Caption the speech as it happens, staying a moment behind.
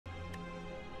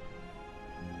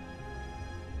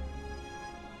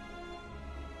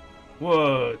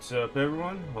What's up,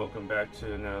 everyone? Welcome back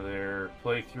to another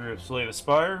playthrough of Slay the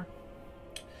Spire.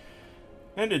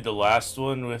 Ended the last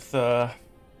one with an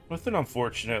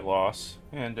unfortunate loss,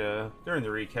 and during the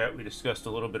recap, we discussed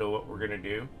a little bit of what we're gonna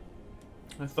do.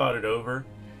 I thought it over.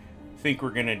 I think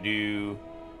we're gonna do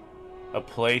a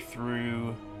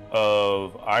playthrough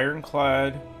of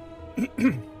Ironclad,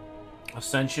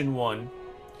 Ascension 1,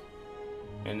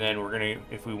 and then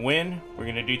if we win, we're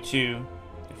gonna do 2.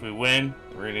 If we win,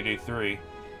 we're going to do 3. I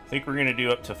think we're going to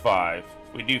do up to 5.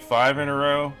 If we do 5 in a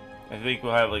row, I think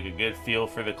we'll have like a good feel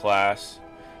for the class.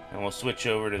 And we'll switch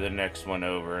over to the next one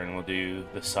over and we'll do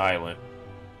the silent.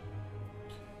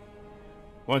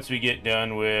 Once we get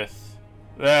done with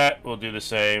that, we'll do the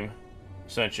same.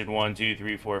 Ascension 1, 2,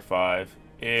 3, 4, 5.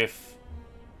 If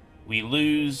we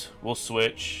lose, we'll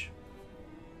switch.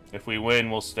 If we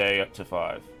win, we'll stay up to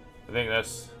 5. I think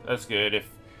that's good.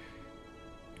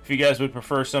 If you guys would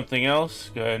prefer something else,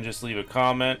 go ahead and just leave a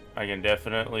comment. I can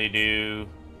definitely do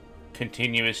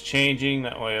continuous changing.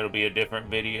 That way it'll be a different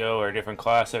video or a different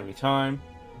class every time.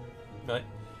 But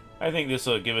I think this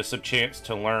will give us a chance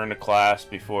to learn a class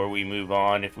before we move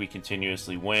on if we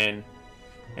continuously win.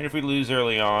 And if we lose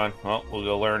early on, well, we'll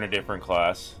go learn a different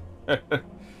class.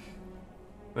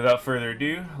 Without further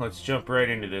ado, let's jump right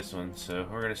into this one. So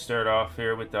we're going to start off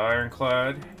here with the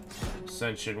Ironclad,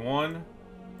 Ascension 1.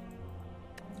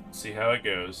 See how it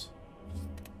goes.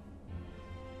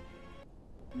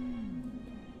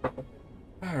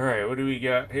 Alright, what do we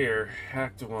got here?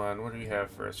 Act 1, what do we have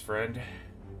for us, friend?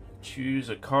 Choose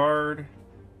a card.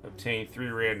 Obtain 3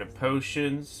 random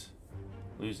potions.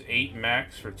 Lose 8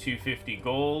 max for 250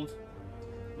 gold.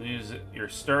 Lose your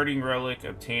starting relic.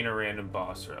 Obtain a random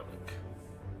boss relic.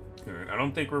 Alright, I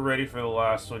don't think we're ready for the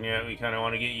last one yet. We kind of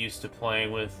want to get used to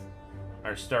playing with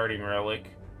our starting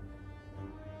relic.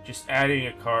 Just adding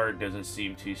a card doesn't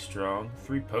seem too strong.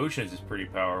 3 potions is pretty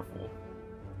powerful.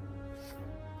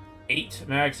 8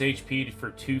 max HP for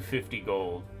 250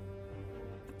 gold.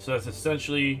 So that's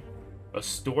essentially a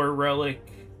store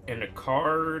relic and a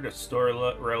card, a store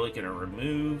relic and a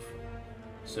remove.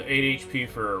 So 8 HP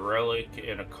for a relic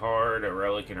and a card, a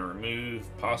relic and a remove.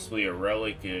 Possibly a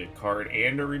relic, a card,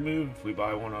 and a remove if we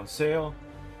buy one on sale.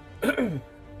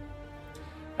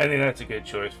 I think that's a good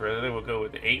choice for it. I think we'll go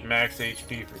with the 8 max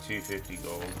HP for 250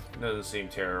 gold. Doesn't seem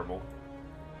terrible.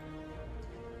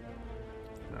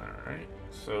 Alright,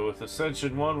 so with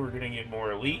Ascension 1, we're going to get more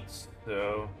elites.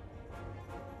 So,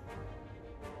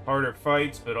 harder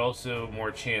fights, but also more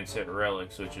chance at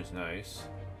relics, which is nice.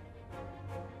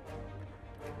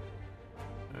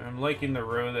 I'm liking the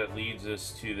road that leads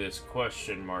us to this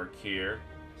question mark here,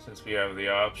 since we have the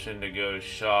option to go to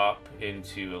shop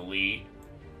into elite.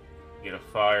 Get a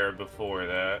fire before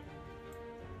that.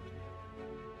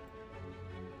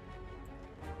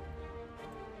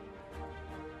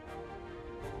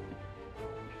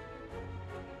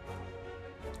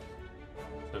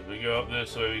 So if we go up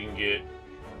this way, we can get,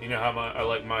 you know how I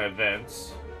like my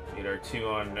events. Get our 2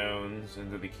 unknowns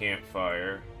into the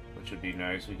campfire, which would be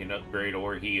nice. We can upgrade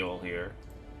or heal here.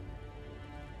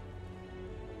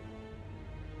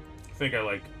 I think I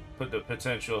like put the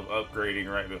potential of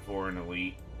upgrading right before an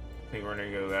elite. I think we're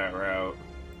gonna go that route.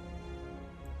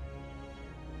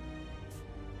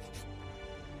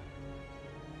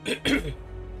 Got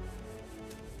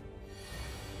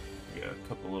a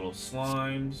couple little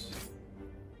slimes.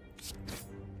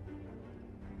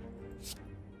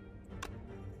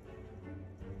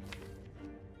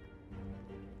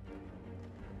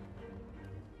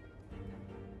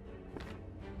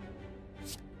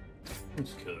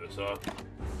 Let's kill this off.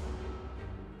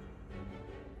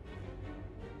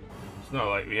 It's not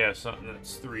like we have something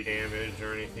that's 3 damage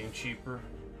or anything cheaper.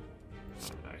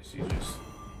 Oh, nice, he's just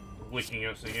licking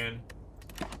us again.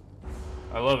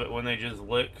 I love it when they just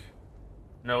lick.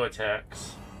 No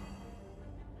attacks.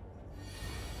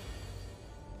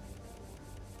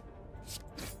 Let's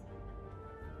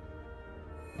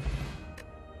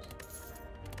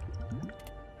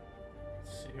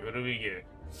see, what do we get?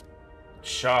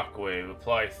 Shockwave.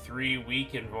 Apply 3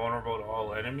 weak and vulnerable to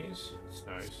all enemies. It's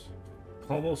nice.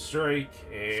 Pummel Strike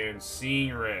and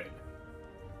Seeing Red.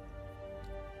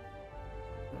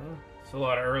 Well, it's a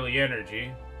lot of early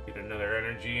energy. Get another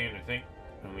energy, and I think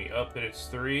when we up it, it's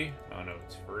 3. Oh no,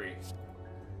 it's free.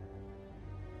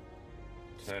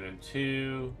 10 and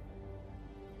 2.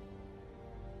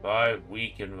 5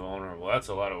 weak and vulnerable. That's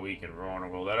a lot of weak and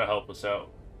vulnerable. That'll help us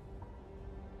out.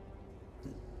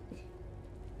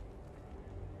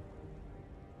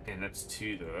 And that's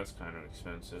 2 though. That's kind of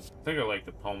expensive. I think I like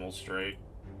the Pummel Strike.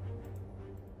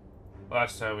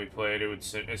 Last time we played, it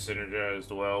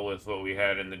synergized well with what we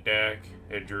had in the deck.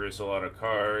 It drew us a lot of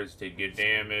cards, did good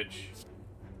damage.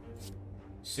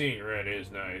 Seeing red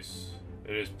is nice.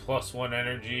 It is +1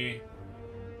 energy.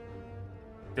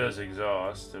 Does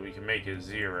exhaust, so we can make it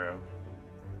 0.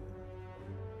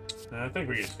 And I think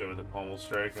we just go with the Pommel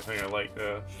Strike. I think I like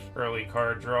the early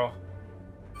card draw.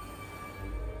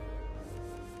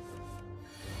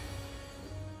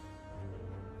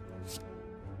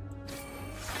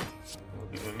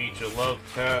 Give them each a love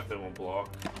tap, then we'll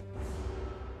block.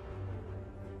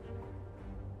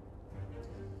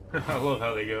 I love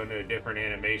how they go into a different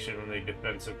animation when they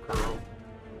defensive curl.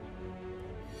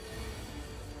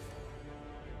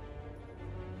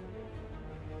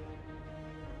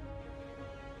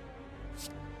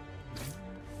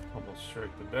 Almost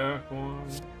strike the back one.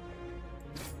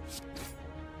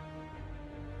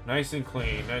 Nice and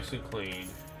clean, nice and clean.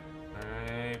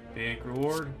 Alright, big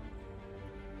reward.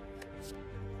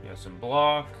 Got some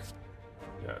block.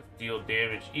 Got deal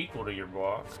damage equal to your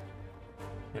block.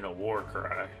 And a war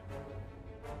cry.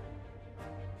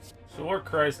 So war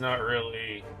cry's not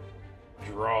really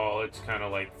draw, it's kind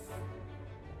of like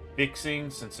fixing,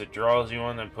 since it draws you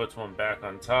one then puts one back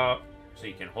on top. So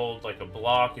you can hold like a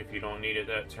block if you don't need it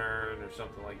that turn or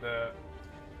something like that.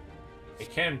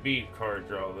 It can be card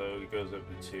draw though, it goes up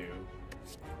to 2.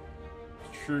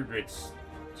 True Grit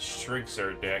shrinks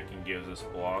our deck and gives us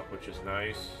block, which is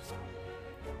nice.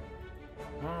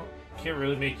 Well, can't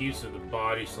really make use of the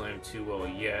body slam too well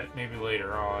yet. Maybe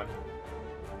later on.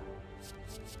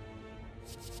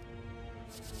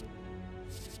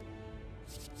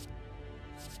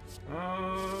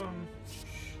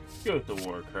 Let's go with the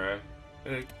war cry.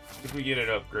 If we get it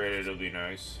upgraded, it'll be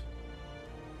nice.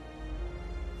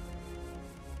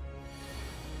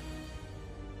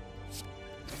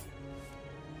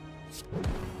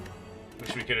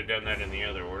 Wish we could have done that in the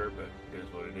other order, but it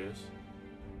is what it is.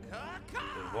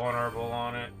 We're vulnerable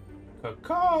on it.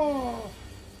 Caw-caw!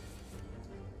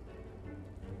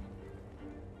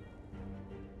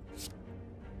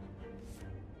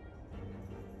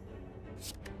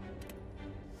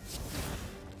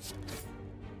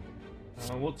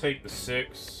 We'll take the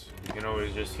 6. We can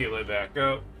always just heal it back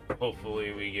up.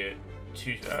 Hopefully we get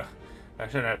 2... I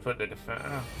shouldn't have put the defense...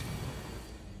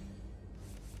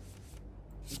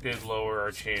 did lower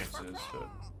our chances, but...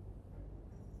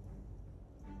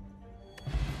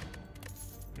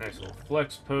 Nice little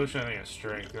flex potion. I think it's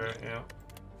strength, right? Yeah.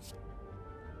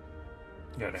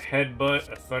 Got a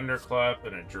headbutt, a thunderclap,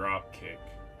 and a drop kick.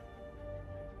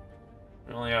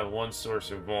 We only have one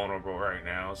source of vulnerable right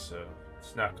now, so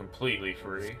it's not completely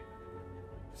free.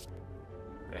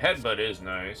 The headbutt is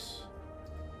nice.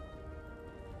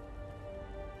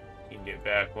 You can get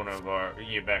back we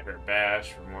can get back our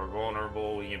bash for more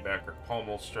vulnerable. We can get back our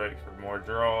pommel strike for more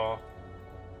draw.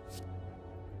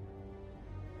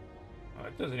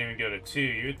 It doesn't even go to 2.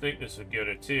 You would think this would go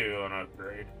to 2 on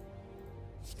upgrade.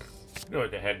 Go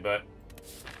with the headbutt.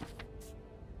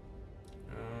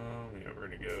 Yeah, we're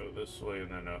gonna go this way and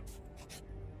then up.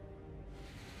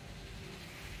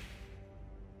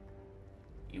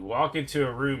 You walk into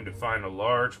a room to find a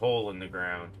large hole in the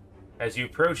ground. As you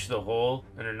approach the hole,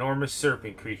 an enormous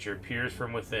serpent creature appears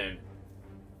from within.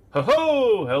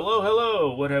 Ho-ho! Hello,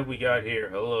 hello! What have we got here?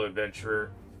 Hello,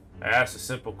 adventurer. I asked a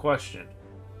simple question.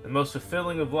 The most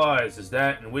fulfilling of lives is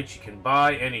that in which you can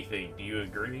buy anything. Do you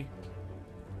agree?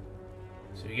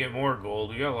 So you get more gold.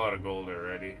 We got a lot of gold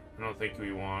already. I don't think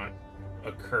we want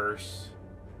a curse.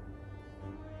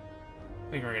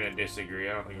 I think we're going to disagree.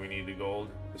 I don't think we need the gold.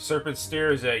 The serpent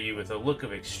stares at you with a look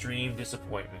of extreme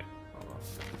disappointment.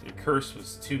 Your curse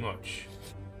was too much.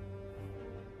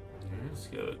 Let's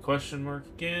go to the question mark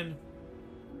again.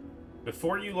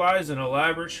 Before you lies an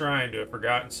elaborate shrine to a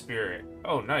forgotten spirit.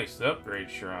 Oh, nice. The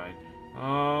upgrade shrine.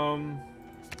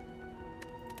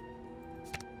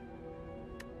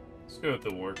 Let's go with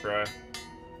the war cry.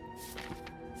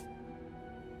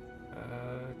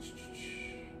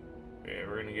 Yeah,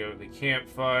 we're gonna go with the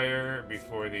campfire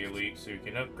before the elite, so we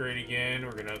can upgrade again.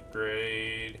 We're gonna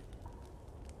upgrade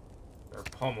our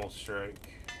pommel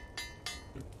strike.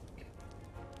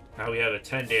 Now we have a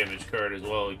 10 damage card as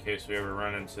well in case we ever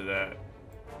run into that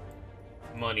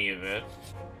money event.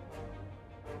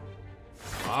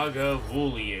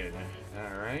 Lagavulin.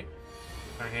 Alright.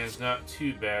 Our hand's not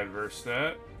too bad versus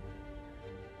that.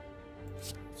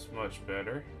 It's much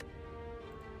better.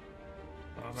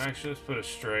 Actually, let's put a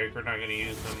strike. We're not going to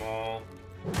use them all.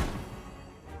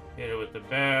 Hit it with the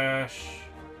bash.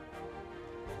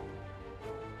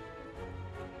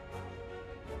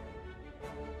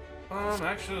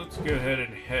 Actually, let's go ahead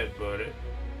and headbutt it.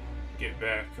 Get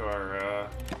back our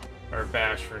Or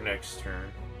bash for next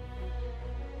turn.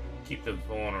 Keep the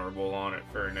vulnerable on it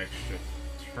for an extra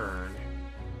turn.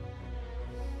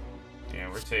 Yeah,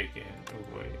 we're taking...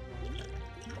 Oh, wait.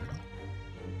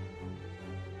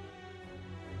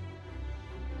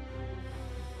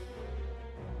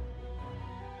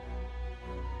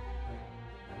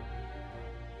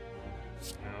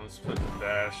 Now let's put the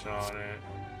bash on it.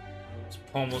 Let's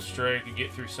pummel strike to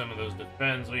get through some of those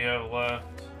defense we have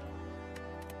left.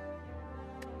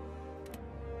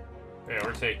 Yeah,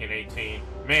 we're taking 18.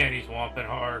 Man, he's whomping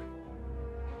hard.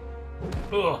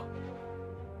 Ugh.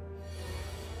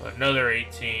 Another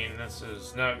 18. This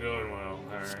is not going well.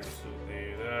 Alright, so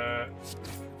do that.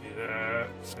 Do that.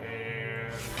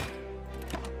 And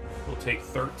we'll take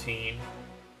 13.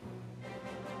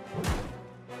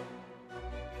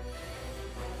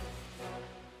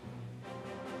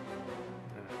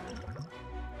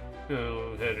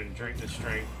 Go ahead and drink the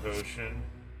strength potion.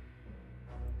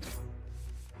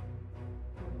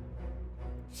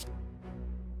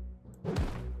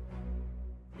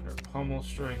 Pummel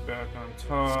strike back on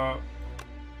top.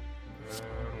 And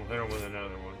we'll hit him with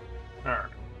another one.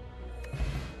 Alright.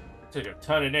 Took a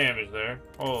ton of damage there.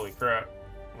 Holy crap.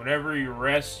 Whenever you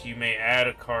rest, you may add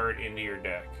a card into your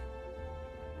deck.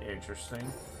 Interesting.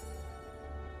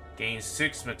 Gain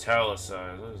 6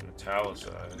 metallicize. What is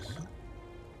metallicize?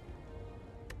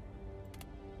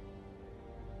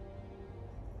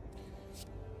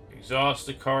 Exhaust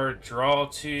a card, draw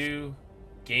 2.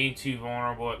 Gain 2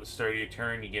 vulnerable at the start of your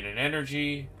turn. You get an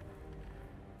energy.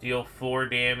 Deal 4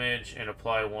 damage and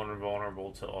apply 1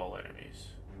 vulnerable to all enemies.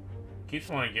 Keeps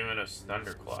on giving us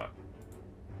Thunderclap.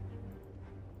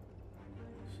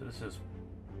 So this is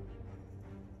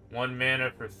 1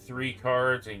 mana for 3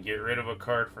 cards and get rid of a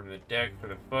card from the deck for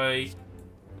the fight.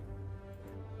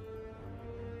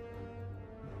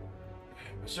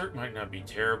 Berserk might not be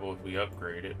terrible if we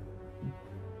upgrade it.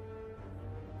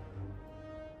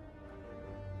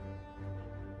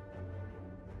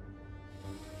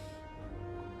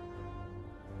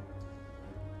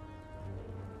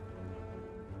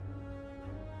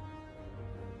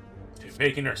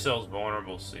 Making ourselves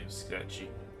vulnerable seems sketchy.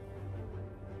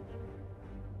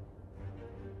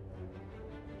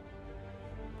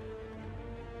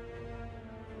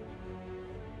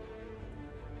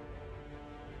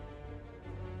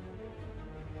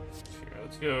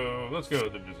 Here, let's go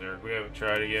with the Berserk. We haven't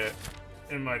tried it yet.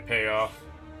 It might pay off.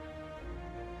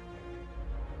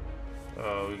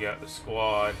 Oh, we got the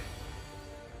squad.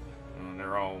 And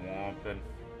they're all whomping.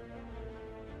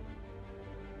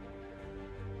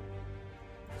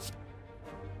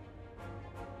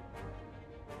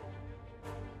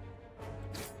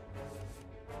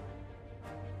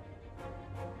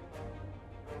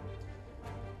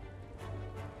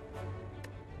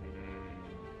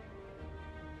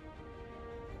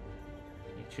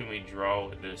 Can we draw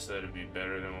with this? That'd be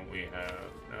better than what we have.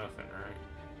 Nothing, right?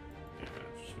 Yeah,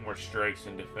 just more strikes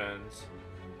and defense.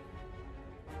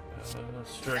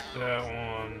 Let's strike that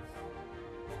one.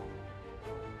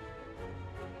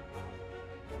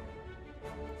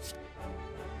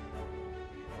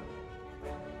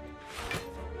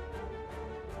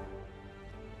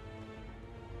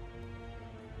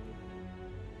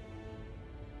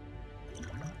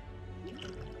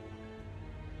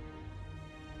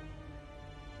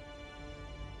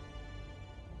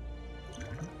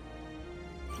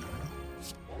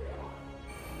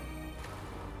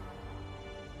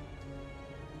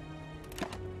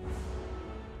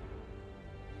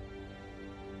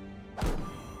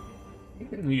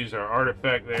 We use our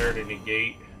artifact there to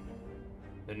negate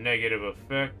the negative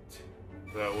effect.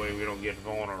 That way we don't get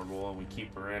vulnerable and we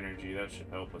keep our energy. That should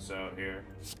help us out here.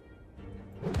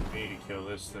 We need to kill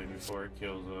this thing before it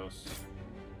kills us.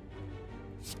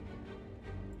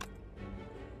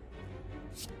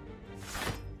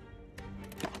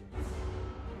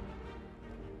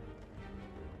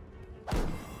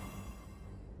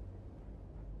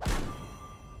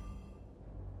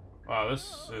 Wow,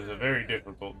 this is a very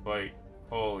difficult fight.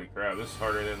 Holy crap, this is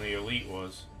harder than the elite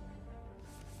was.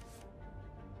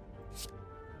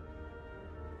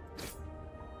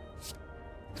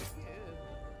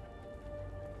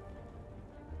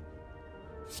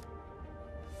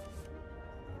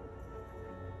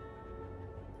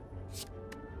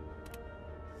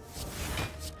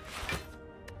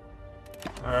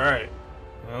 Alright.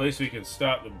 Well, at least we can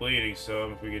stop the bleeding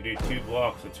some if we could do 2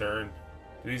 blocks a turn.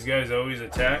 Do these guys always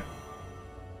attack?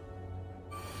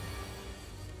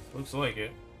 Looks like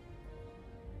it.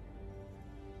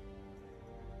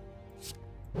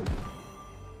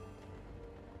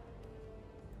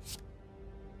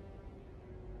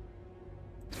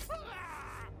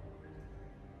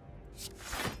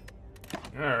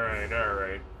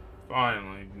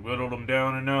 Finally, whittled them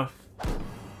down enough.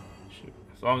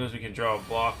 As long as we can draw a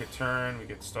block a turn, we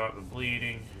can stop the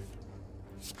bleeding.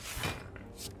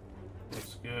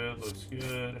 Looks good, looks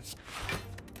good.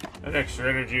 That extra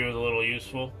energy was a little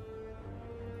useful.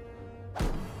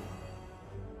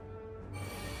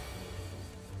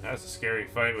 That's a scary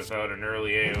fight without an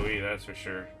early AoE, that's for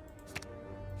sure.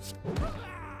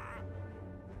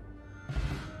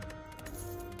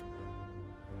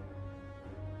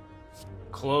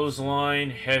 Clothesline,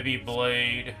 heavy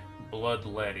blade,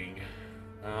 bloodletting.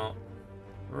 Well,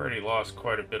 we've already lost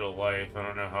quite a bit of life. I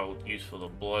don't know how useful the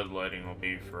bloodletting will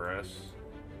be for us.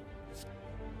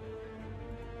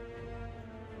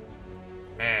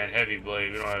 Man, heavy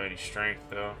blade. We don't have any strength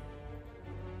though.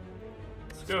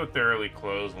 Let's go with the early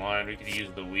clothesline. We could use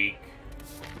the weak.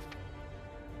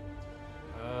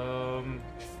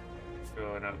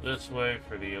 Going out this way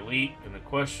for the elite and the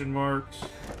question marks.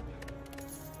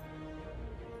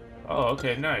 Oh,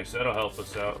 okay, nice. That'll help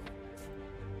us out.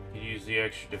 You use the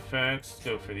extra defense.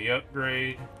 Go for the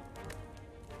upgrade.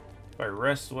 If I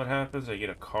rest, what happens? I get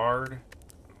a card.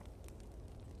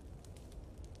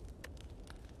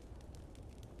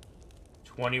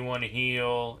 21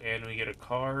 heal, and we get a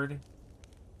card.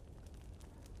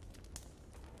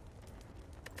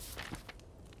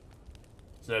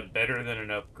 Is that better than an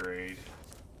upgrade?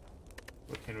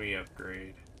 What can we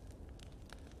upgrade?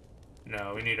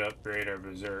 No, we need to upgrade our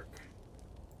Berserk.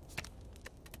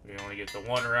 We only get the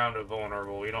one round of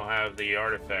vulnerable. We don't have the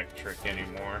artifact trick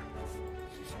anymore.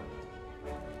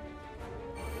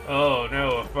 Oh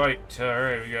no, a fight.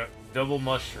 Alright, we got double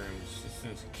mushrooms. This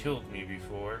thing's killed me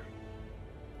before.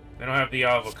 They don't have the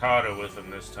avocado with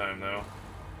them this time though.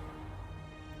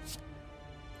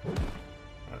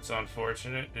 That's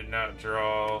unfortunate. Did not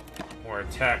draw more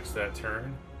attacks that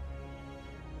turn.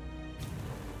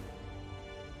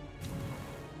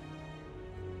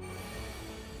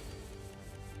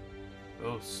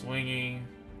 Both swinging.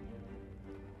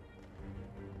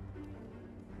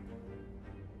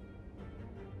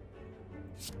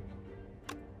 So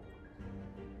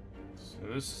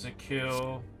this is a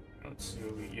kill. Let's see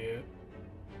what we get.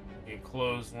 We get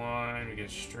clothesline, we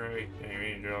get strike, and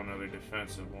we can draw another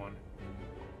defensive one.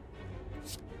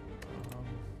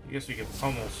 I guess we can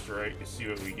pummel strike to see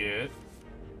what we get.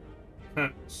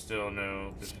 Still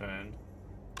no defend.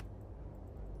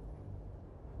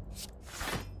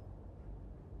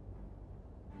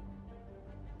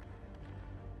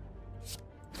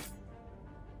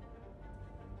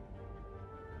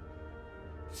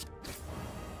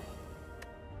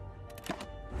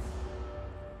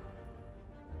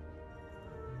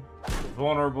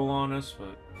 Vulnerable on us, but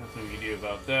nothing we can do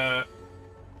about that.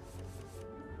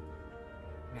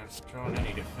 Not drawing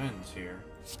any defense here.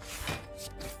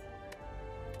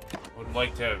 Would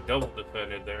like to have double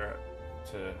defended there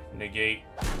to negate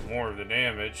more of the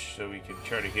damage so we can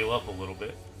try to heal up a little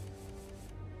bit.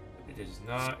 It is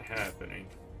not happening.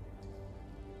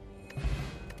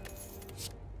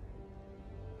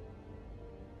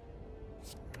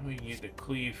 We can get the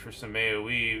cleave for some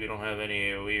AoE. We don't have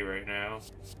any AoE right now.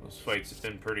 Those fights have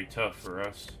been pretty tough for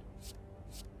us.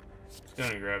 Just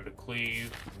gonna grab the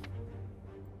cleave.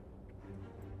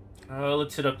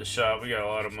 Let's hit up the shop. We got a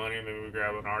lot of money. Maybe we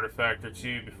grab an artifact or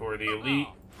two before the elite.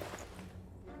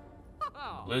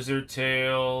 Lizard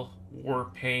tail, war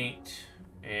paint,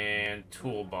 and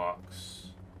toolbox.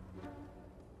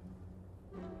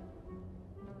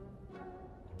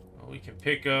 Well, we can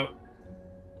pick up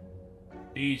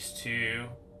these two.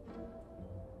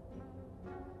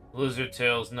 Lizard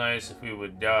tail's nice if we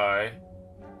would die.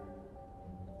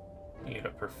 Get a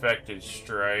perfected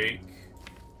strike.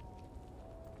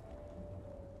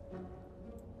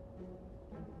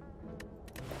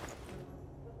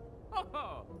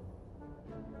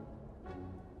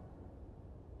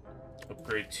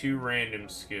 Upgrade 2 random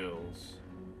skills.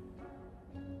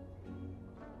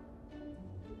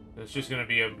 It's just gonna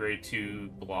be upgrade 2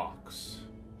 blocks.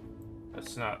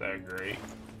 That's not that great.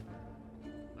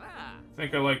 I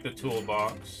think I like the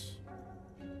toolbox.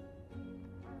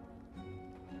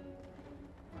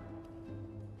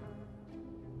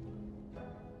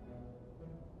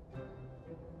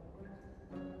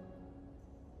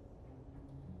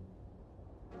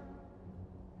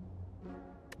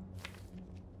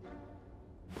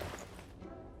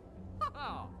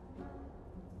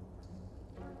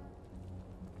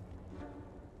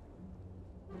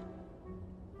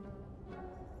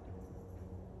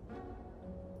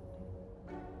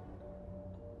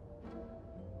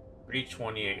 Reach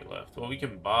 28 left. Well, we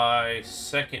can buy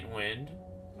Second Wind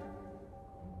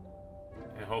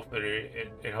and hope that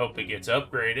it gets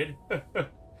upgraded.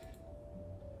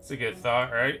 It's a good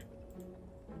thought, right?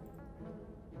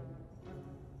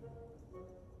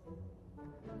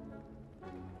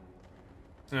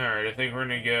 Alright, I think we're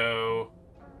gonna go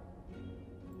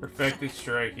Perfected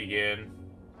Strike again.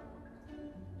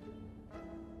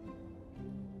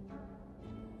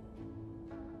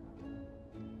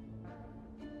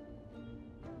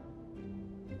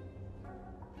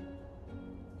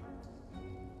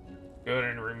 Go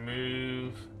ahead and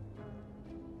remove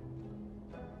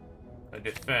a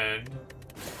defend.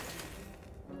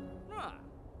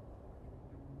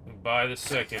 We buy the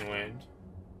second wind.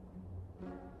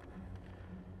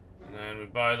 And then we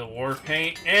buy the war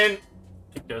paint, and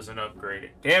it doesn't upgrade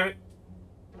it. Damn it!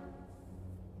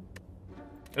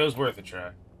 It was worth a try.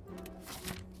 It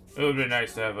would have been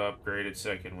nice to have an upgraded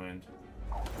second wind.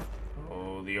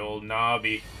 Oh, the old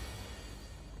knobby.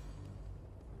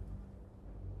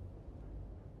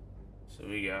 So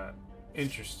we got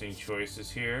interesting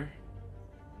choices here.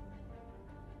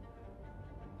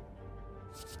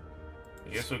 I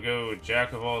guess we'll go with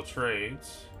Jack of all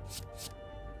trades.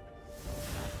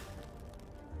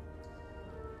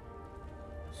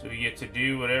 So we get to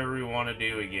do whatever we want to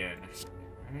do again.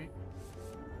 Right?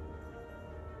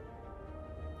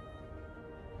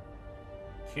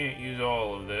 Can't use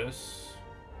all of this.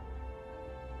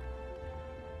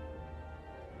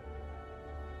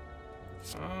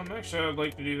 Actually, I'd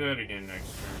like to do that again next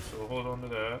turn, so we'll hold on to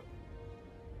that.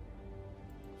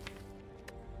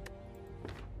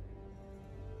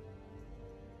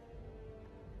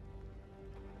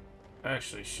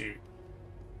 Actually, shoot.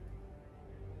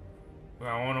 Well,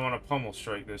 I want to pummel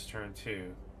strike this turn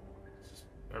too. This is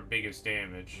our biggest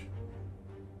damage.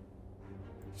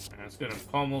 And it's gonna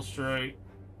pummel strike.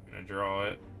 I'm gonna draw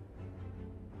it.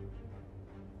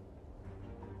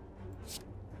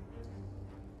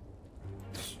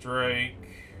 Strike.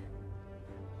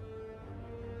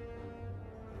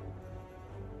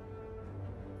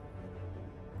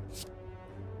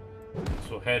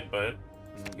 So headbutt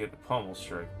and get the pummel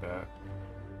strike back.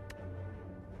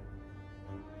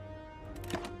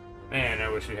 Man, I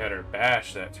wish we had our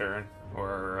bash that turn,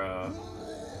 or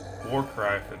war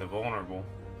cry for the vulnerable.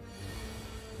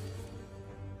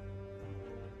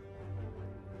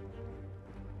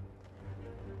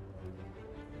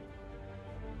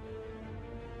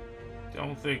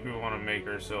 Don't think we want to make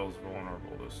ourselves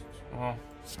vulnerable this. Well,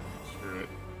 screw it.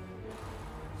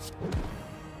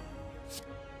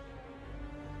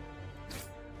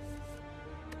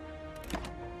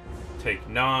 Take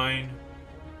 9.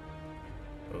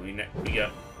 But we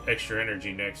got extra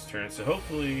energy next turn, so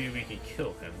hopefully we can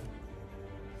kill him.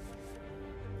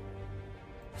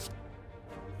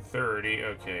 30.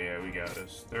 Okay, yeah, we got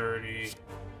this. 30.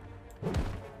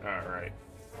 Alright.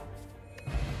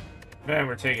 Man,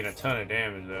 we're taking a ton of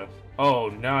damage, though. Oh,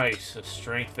 nice. A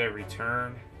strength every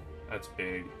turn. That's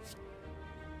big.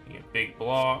 We get big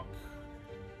block.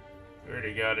 We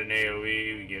already got an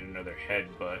AoE. We get another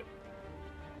headbutt.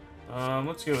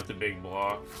 Let's go with the big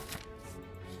block.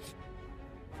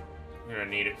 We're gonna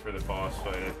need it for the boss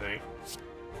fight, I think.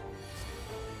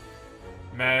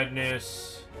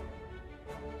 Madness.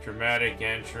 Dramatic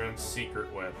entrance.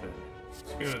 Secret weapon.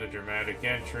 Let's go with the dramatic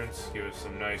entrance. Give us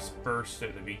some nice burst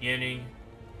at the beginning.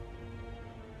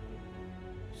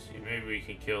 See, maybe we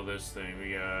can kill this thing.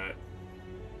 We got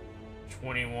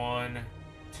 21,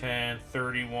 10,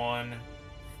 31,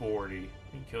 40. We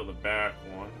can kill the back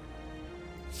one.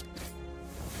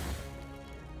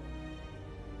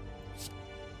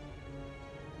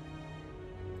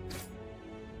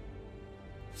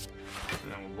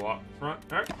 And then we'll block the front.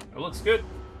 Alright, that looks good.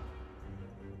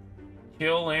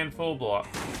 Kill and full block.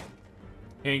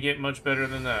 Can't get much better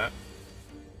than that.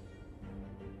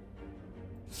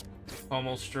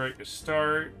 Almost strike to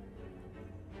start.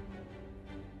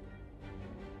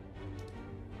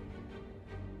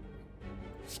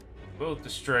 Both the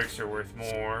strikes are worth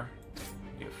more.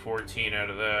 Get 14 out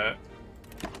of that.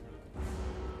 So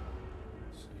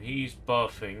he's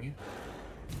buffing.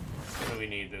 What do we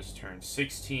need this turn?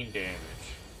 16 damage.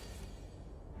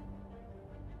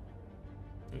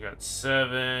 We got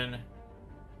 7.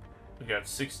 We got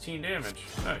 16 damage.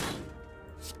 Nice.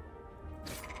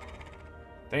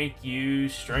 Thank you,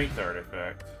 Strength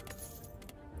Artifact.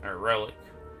 Our relic.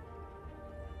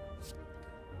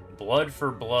 Blood for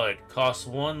blood. Costs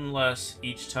 1 less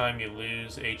each time you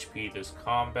lose HP this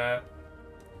combat.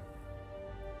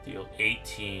 Deal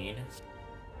 18.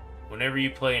 Whenever you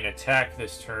play an attack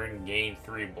this turn, gain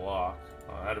 3 block.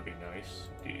 Oh, that'd be nice,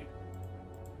 dude.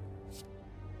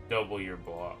 Double your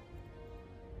block.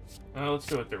 Let's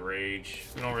go with the Rage.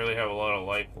 We don't really have a lot of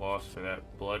life loss for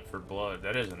that Blood for blood.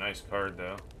 That is a nice card,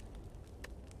 though.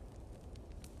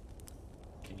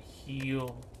 Can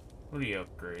heal. What are you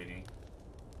upgrading?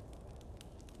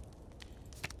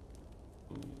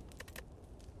 Ooh.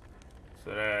 So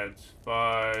that adds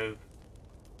 5.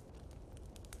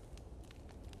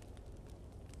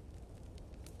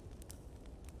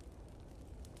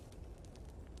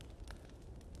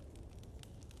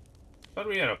 Thought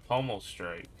we had a pommel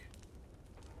strike.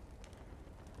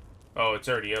 Oh, it's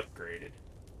already upgraded.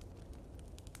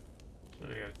 So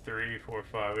we have 3, 4,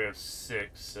 5. We have 6.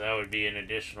 So that would be an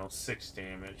additional 6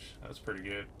 damage. That's pretty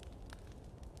good.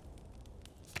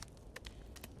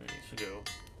 We should go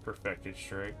perfected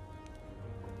strike.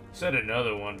 Said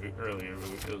another one earlier.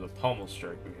 It was a pommel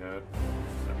strike we had.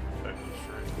 Perfected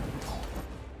strike.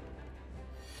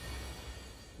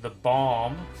 The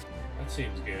bomb. That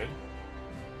seems good.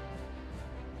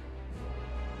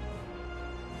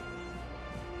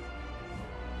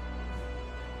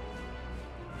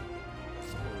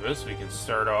 This we can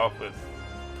start off with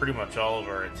pretty much all of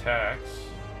our attacks.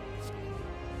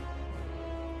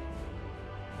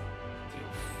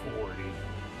 Deal 40.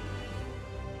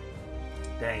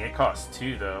 Dang, it costs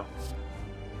 2 though.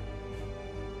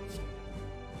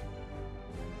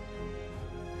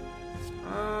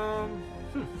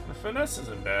 The finesse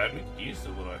isn't bad. We could use the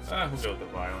little. We'll go with the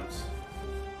violence.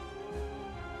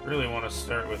 Really want to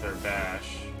start with our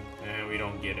bash, and we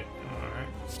don't get it. All right,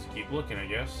 let's keep looking, I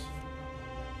guess.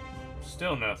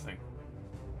 Still nothing.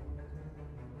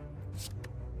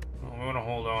 Well, we want to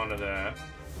hold on to that.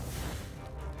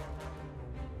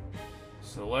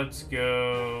 So let's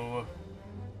go.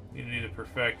 We need the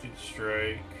perfected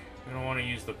strike. We don't want to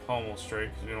use the pommel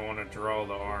strike because we don't want to draw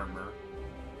the armor.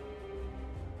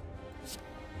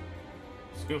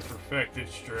 Let's go perfected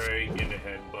strike into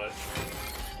headbutt.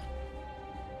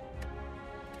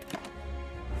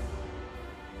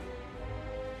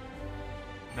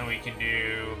 Then we can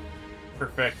do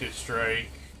perfected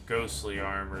strike, ghostly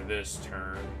armor this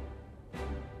turn.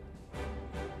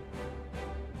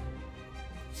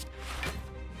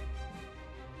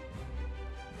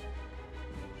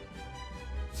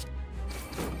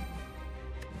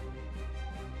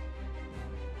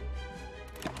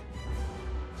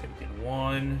 Taking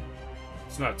 1.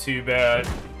 It's not too bad.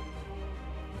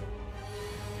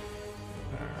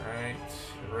 Alright.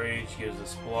 Rage gives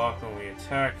us block when we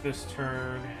attack this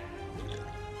turn.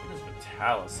 What is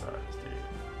metallicize, dude?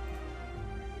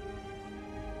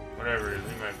 Whatever it is,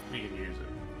 we can use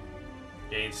it.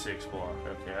 Gain 6 block.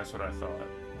 Okay, that's what I thought.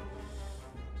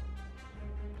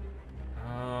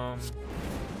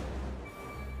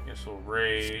 Guess we'll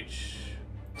rage.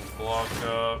 Block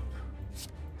up.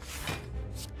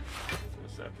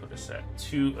 Does that put us at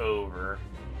 2 over?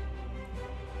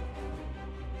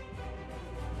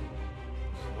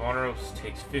 Vulnerable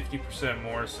takes 50%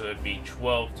 more, so it'd be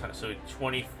 12 times, so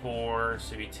 24,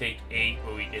 so we take 8,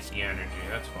 but we get the energy.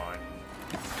 That's fine.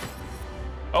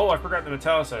 Oh, I forgot the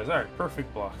metallicize. Alright,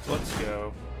 perfect block. Let's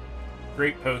go.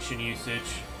 Great potion usage.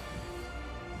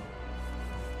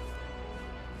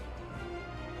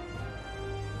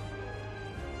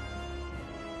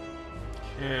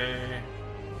 Okay.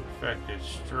 Perfected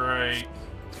strike.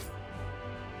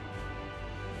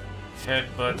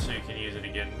 Headbutt, so you can use it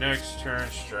again next turn.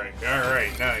 Strike.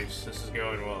 Alright, nice. This is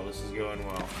going well. This is going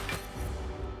well.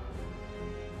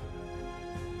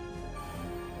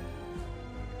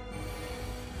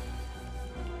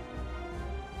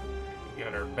 We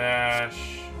got our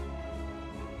bash.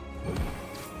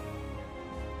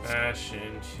 Bash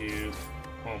into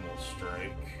pommel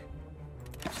strike.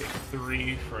 Take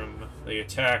 3 from the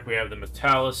attack. We have the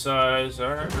metallicize.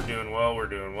 Alright, we're doing well. We're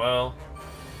doing well.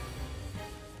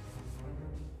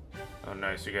 Oh,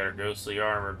 nice. We got our ghostly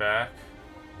armor back.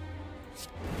 So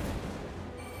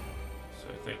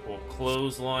I think we'll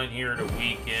clothesline here to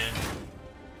weaken.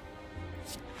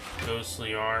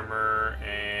 Ghostly armor,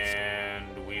 and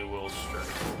we will strike.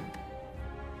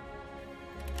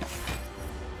 So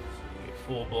we get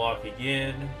full block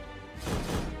again.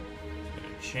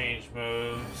 Change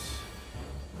modes.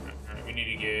 Alright, we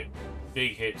need to get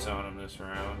big hits on him this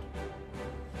round.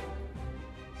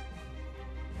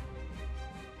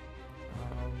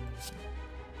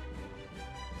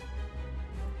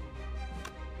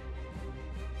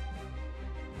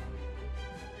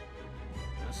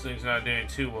 This thing's not doing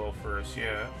too well for us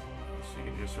yet. So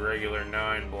you can just regular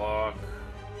 9 block,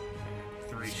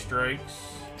 3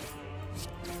 strikes.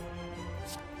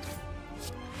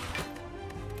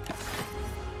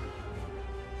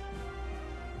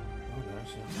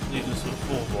 Leaves us with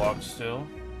full block still.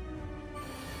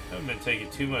 Haven't been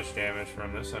taking too much damage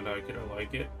from this. I like it. I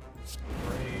like it.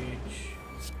 Rage.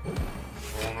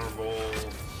 Vulnerable.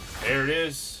 There it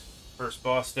is. First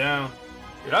boss down.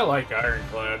 Dude, I like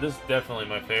Ironclad. This is definitely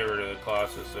my favorite of the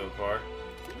classes so far.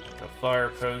 A fire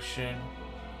potion.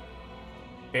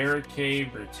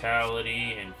 Barricade,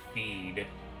 Brutality, and Feed. At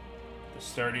the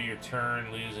start of your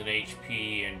turn, lose an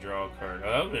HP and draw a card.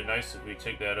 Oh, that would be nice if we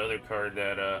took that other card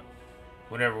that,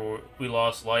 whenever we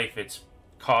lost life, its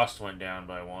cost went down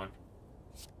by 1.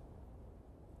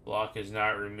 Block is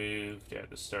not removed at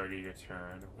the start of your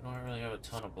turn. We don't really have a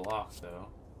ton of block, though.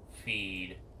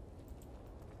 Feed.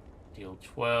 Deal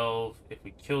 12. If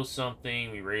we kill something,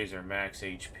 we raise our max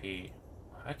HP.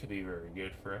 That could be very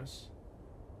good for us.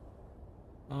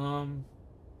 Man,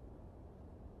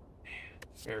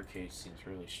 Barricade seems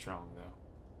really strong, though.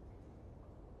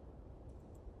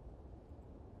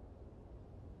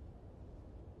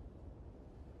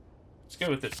 Let's go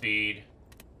with the feed.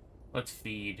 Let's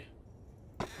feed.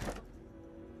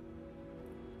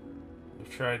 We've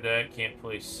tried that. Can't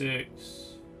play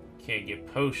 6. Can't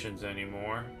get potions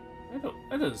anymore.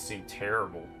 That doesn't seem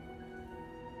terrible.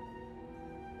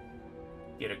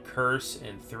 Get a curse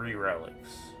and 3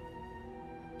 relics.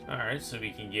 Alright, so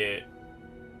we can get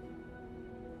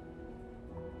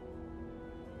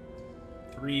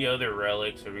 3 other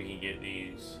relics, or we can get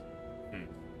these.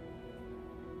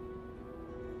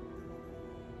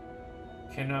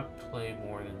 Cannot play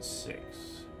more than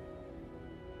 6.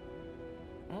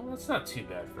 Well, that's not too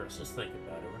bad for us. Let's think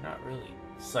about it. We're not really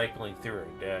cycling through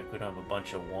our deck. We don't have a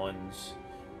bunch of 1s.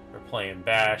 We're playing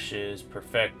bashes,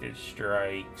 perfected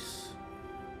strikes.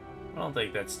 I don't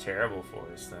think that's terrible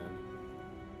for us then.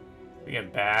 We can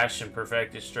bash and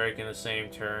perfected strike in the same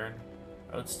turn.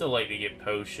 I would still like to get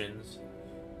potions.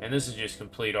 And this is just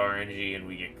complete RNG and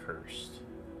we get cursed.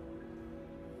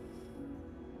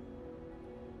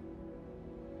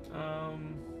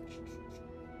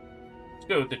 Let's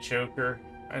go with the choker.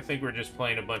 I think we're just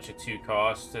playing a bunch of 2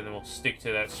 costs, and then we'll stick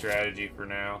to that strategy for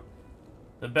now.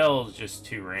 The bell is just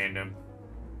too random.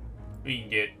 We can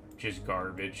get just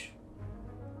garbage.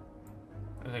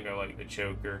 I think I like the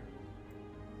choker.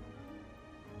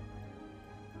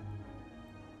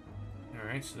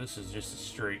 Alright, so this is just a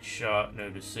straight shot, no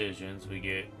decisions. We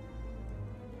get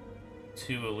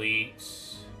 2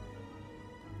 elites.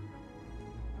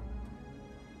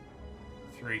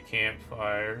 3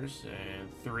 campfires, and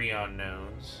 3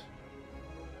 unknowns.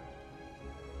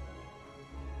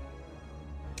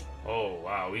 Oh,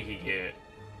 wow, we could get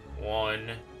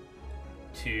 1,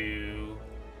 2,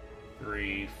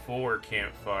 3, 4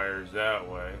 campfires that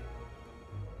way.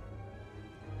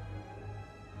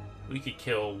 We could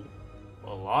kill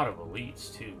a lot of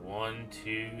elites, too. 1,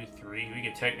 2, 3. We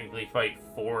could technically fight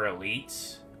 4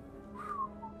 elites.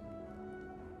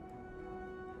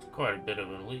 Quite a bit of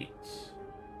elites.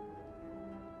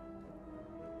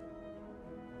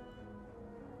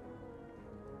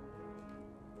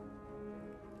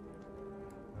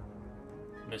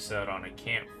 Miss out on a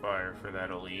campfire for that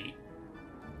elite.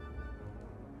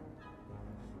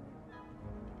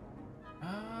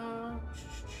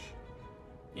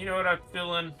 You know what I'm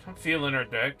feeling? I'm feeling our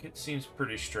deck. It seems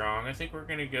pretty strong. I think we're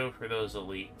gonna go for those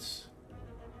elites.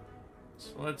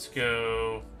 So let's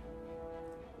go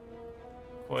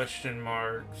question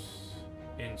marks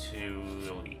into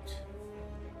elite.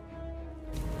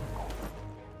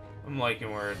 I'm liking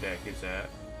where our deck is at.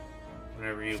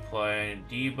 Whenever you apply a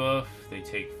debuff, they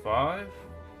take 5.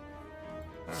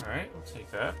 Alright, I'll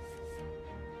take that.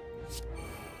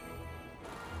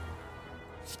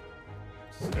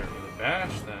 Start with a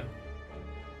bash then.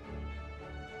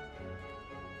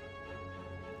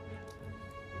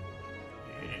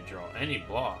 You didn't draw any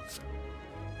blocks.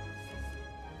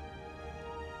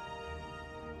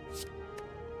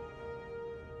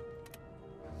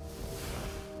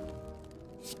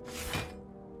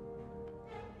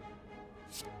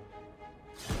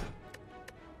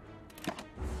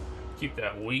 Keep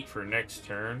that wheat for next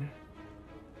turn.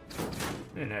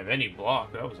 Didn't have any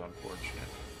block. That was unfortunate.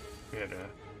 We had to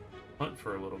hunt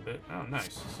for a little bit. Oh, nice.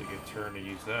 It's a good turn to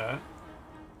use that.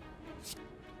 So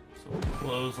we'll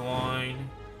clothesline.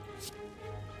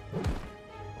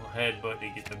 We'll headbutt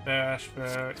to get the bash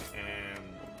back. And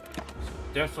so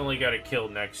definitely got to kill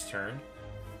next turn.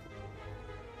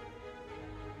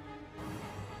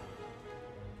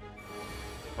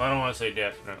 Well, I don't want to say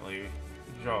definitely. We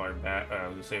draw our I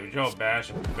was gonna say we draw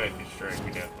bash and perfected strike.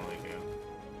 We definitely do.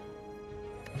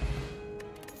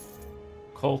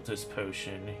 Cultist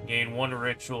potion. Gain 1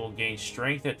 ritual. Gain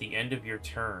strength at the end of your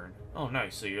turn. Oh,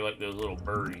 nice. So you're like those little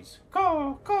birdies.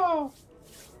 Caw, caw.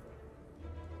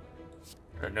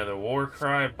 Another war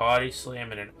cry, body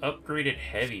slam, and an upgraded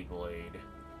heavy blade.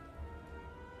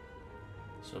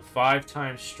 So 5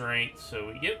 times strength. So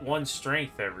we get 1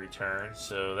 strength every turn.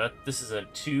 So this is a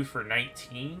 2 for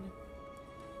 19.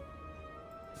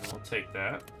 We'll take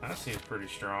that. That seems pretty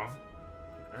strong.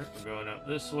 Alright, we're going up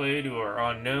this way to our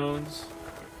unknowns.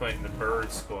 fighting the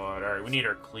bird squad. Alright, we need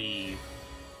our cleave.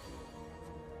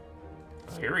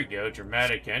 Oh, here we go.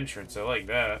 Dramatic entrance. I like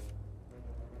that.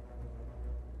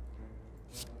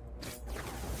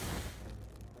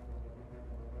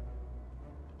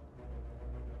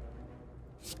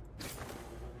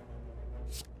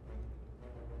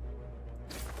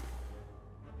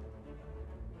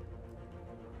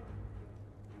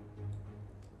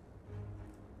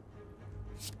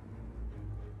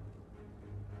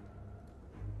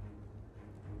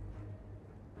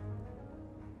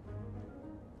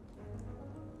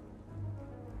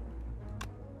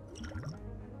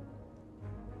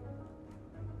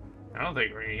 I don't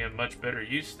think we're going to get much better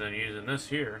use than using this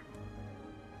here.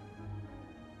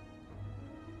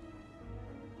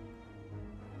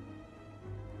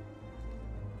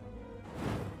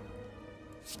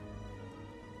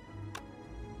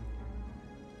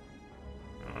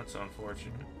 Oh, that's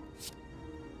unfortunate.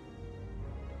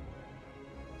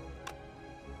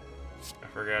 I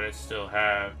forgot it's still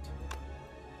halved.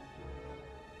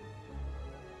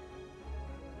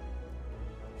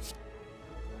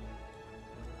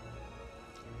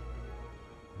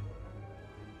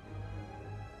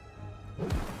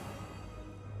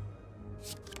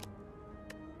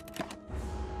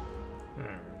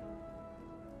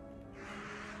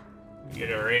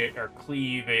 Get our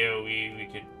cleave AoE, we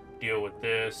could deal with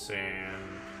this and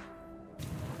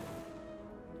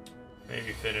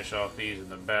maybe finish off these in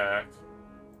the back.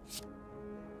 So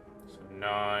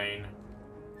 9.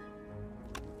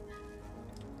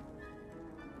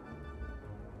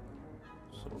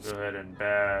 So we'll go ahead and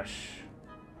bash.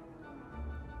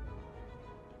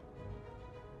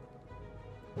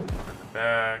 In the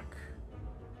back.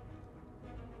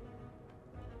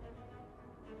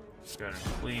 Just gonna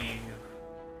cleave.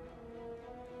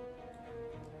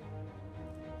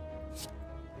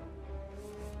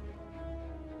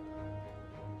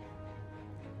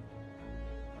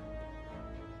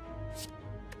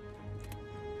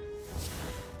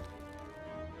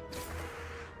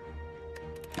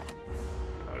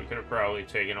 Could have probably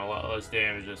taken a lot less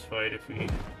damage this fight if we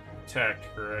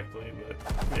attacked correctly, but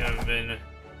we haven't been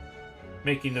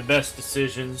making the best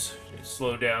decisions.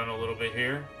 Slow down a little bit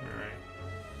here. Alright.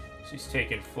 So he's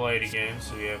taking flight again,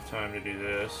 so we have time to do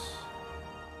this.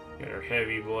 Got our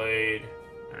heavy blade.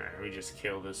 Alright, we just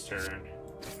kill this turn.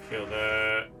 Kill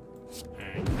that.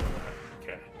 And kill that.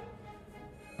 Okay.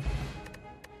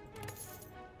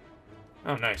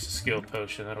 Oh, nice. A skill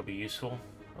potion. That'll be useful.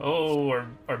 Oh,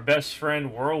 our best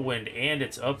friend Whirlwind, and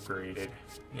it's upgraded.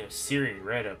 Yeah, Searing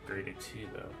Red upgraded too,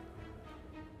 though.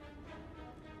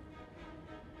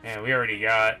 Man, we already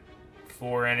got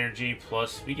 4 energy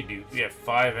plus we have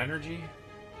 5 energy.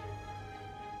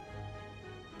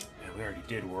 Yeah, we already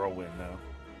did Whirlwind though.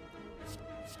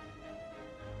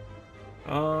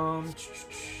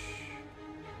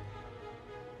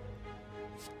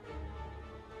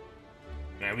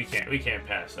 Man, we can't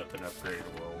pass up an upgraded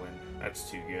Whirlwind.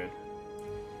 That's too good.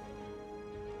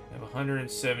 We have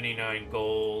 179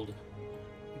 gold.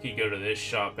 We could go to this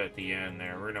shop at the end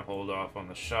there. We're gonna hold off on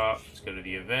the shop. Let's go to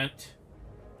the event.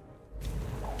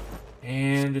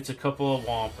 And it's a couple of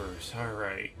Whompers.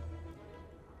 Alright.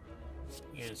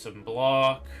 Get some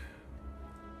block.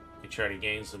 We try to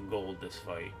gain some gold this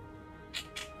fight.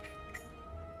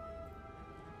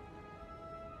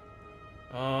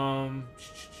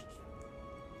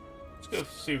 Let's go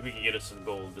see if we can get us some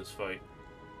gold this fight.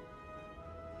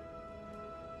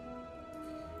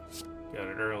 Got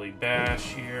an early bash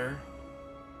here.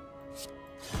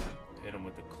 Hit him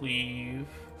with the cleave.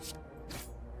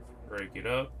 Break it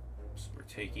up. So we're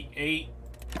taking 8.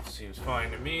 Seems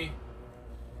fine to me.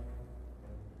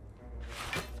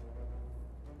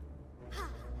 Alright,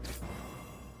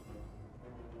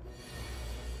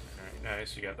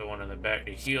 nice. We got the one in the back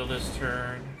to heal this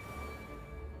turn.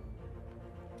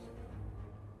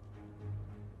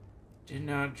 Did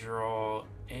not draw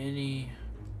any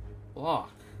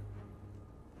block.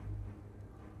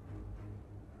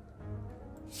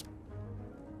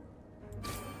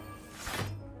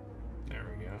 There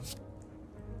we go.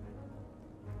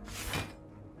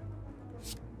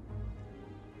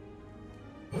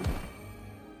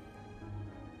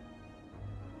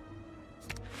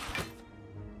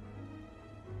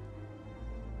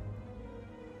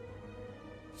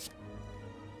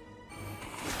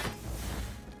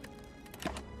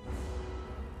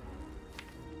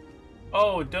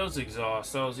 Oh, it does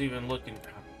exhaust. I was even looking...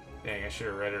 Dang, I should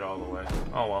have read it all the way.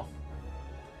 Oh well.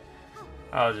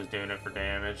 I was just doing it for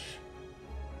damage.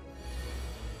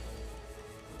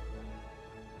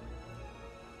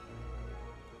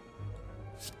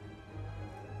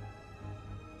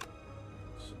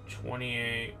 So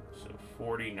 28, so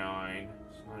 49.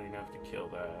 It's not enough to kill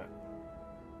that.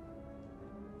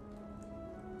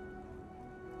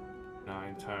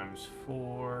 9 times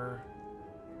 4.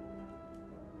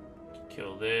 Can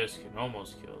kill this. Can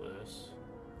almost kill this.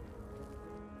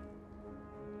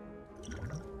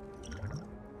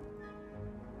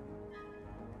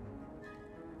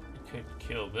 Could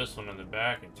kill this one in the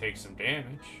back and take some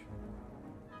damage.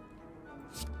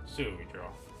 See what we draw.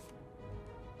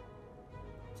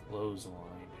 Clothesline.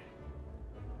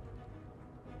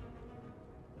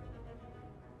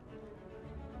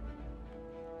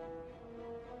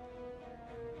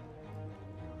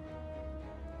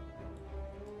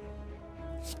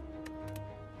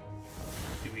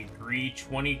 Do we agree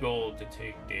 20 gold to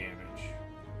take damage?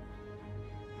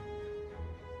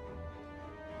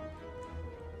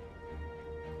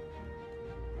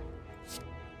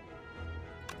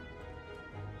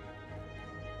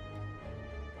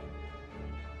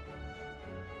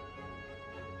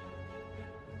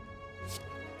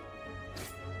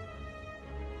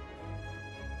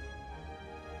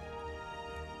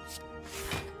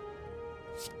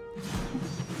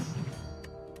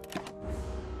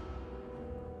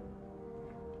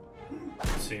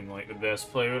 Seem like the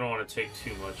best play. We don't want to take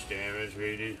too much damage.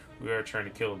 We are trying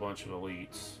to kill a bunch of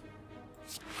elites.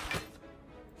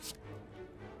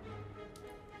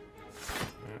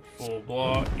 Full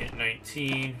block, get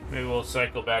 19. Maybe we'll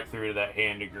cycle back through to that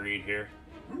hand of greed here.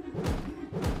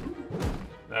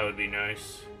 That would be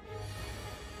nice.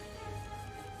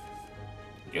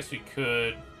 I guess we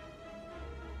could.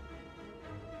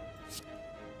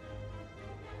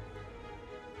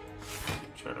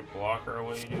 Try to block our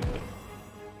way to it.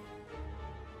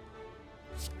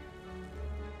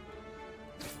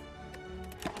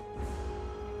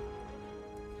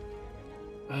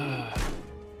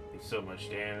 So much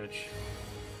damage.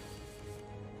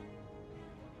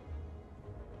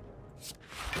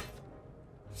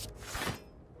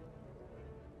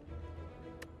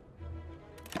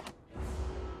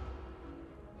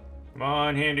 Come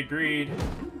on, hand of greed.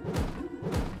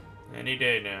 Any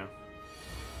day now.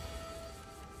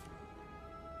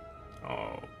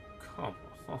 Oh, come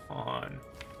on.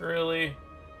 Really?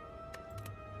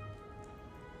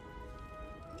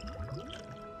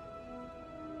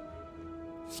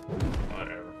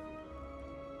 Whatever.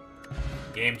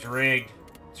 Game's rigged.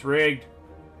 It's rigged.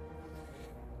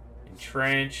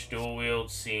 Entrenched, dual wield,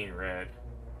 scene red.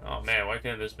 Oh man, why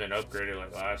couldn't this been upgraded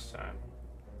like last time?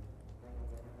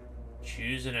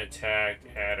 Choose an attack,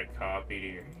 add a copy to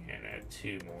your hand, add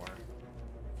 2 more.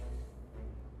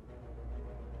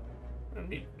 That'd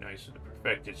be nice with the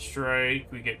perfected strike.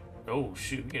 We get, oh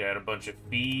shoot, we could add a bunch of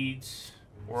feeds,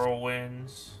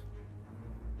 whirlwinds.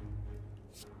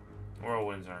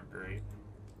 Whirlwinds aren't great.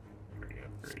 Already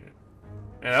upgraded.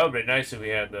 Yeah, that would be nice if we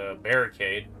had the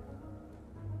barricade.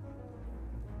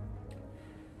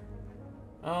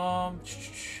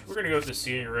 We're gonna go with the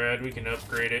scene red. We can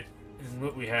upgrade it, and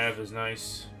what we have is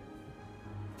nice.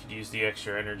 Could use the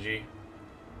extra energy.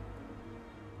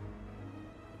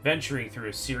 Venturing through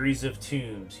a series of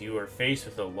tombs, you are faced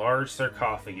with a large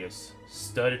sarcophagus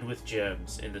studded with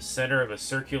gems in the center of a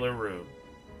circular room.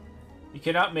 You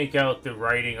cannot make out the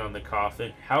writing on the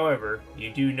coffin, however,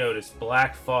 you do notice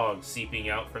black fog seeping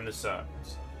out from the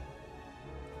sides.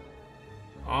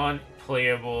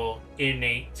 Unplayable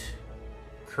innate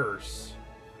curse.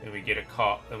 And we get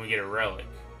a relic.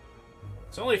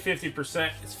 It's only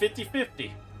 50%, it's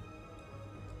 50-50.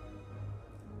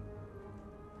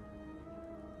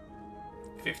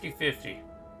 50-50.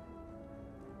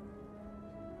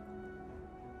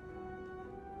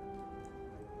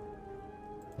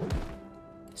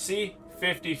 See?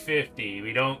 50-50.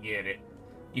 We don't get it.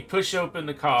 You push open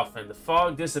the coffin. The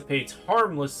fog dissipates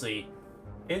harmlessly.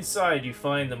 Inside, you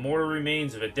find the mortal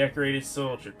remains of a decorated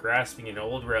soldier grasping an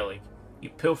old relic. You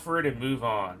pilfer it and move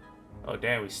on. Oh,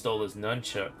 damn, we stole his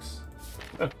nunchucks.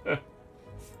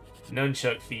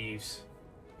 Nunchuck thieves.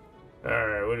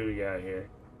 Alright, what do we got here?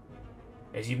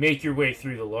 As you make your way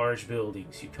through the large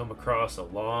buildings, you come across a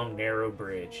long, narrow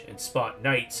bridge and spot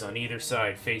knights on either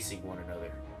side facing one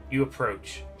another. You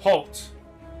approach. Halt!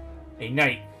 A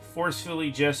knight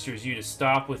forcefully gestures you to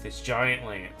stop with his giant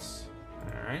lance.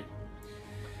 Alright.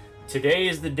 Today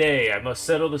is the day I must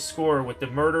settle the score with the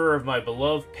murderer of my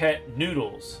beloved pet,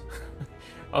 Noodles.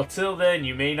 Until then,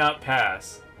 you may not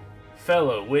pass.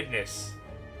 Fellow witness,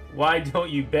 why don't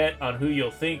you bet on who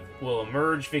you'll think will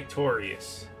emerge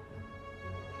victorious?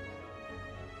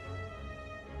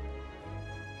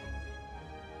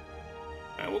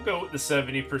 We'll go with the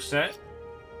 70%.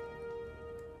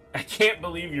 I can't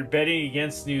believe you're betting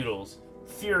against Noodles.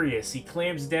 Furious, he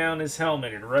clams down his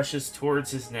helmet and rushes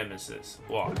towards his nemesis.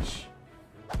 Watch.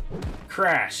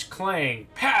 Crash, clang,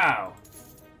 pow!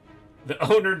 The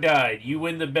owner died. You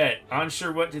win the bet.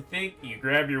 Unsure what to think, you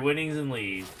grab your winnings and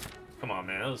leave. Come on,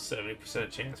 man. That was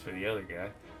 70% chance for the other guy.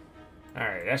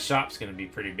 Alright, that shop's going to be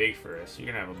pretty big for us. You're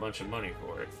going to have a bunch of money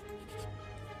for it.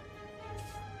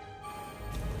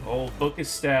 Old Book of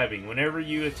Stabbing. Whenever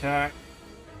you attack...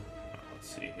 Oh, let's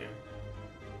see here.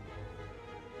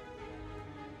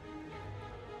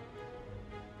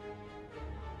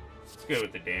 Let's go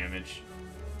with the damage.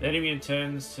 The enemy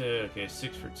intends to... Okay,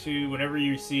 6 for 2. Whenever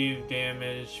you receive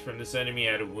damage from this enemy,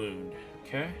 add a wound.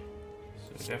 Okay.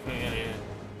 So definitely going to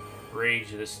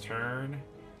rage this turn.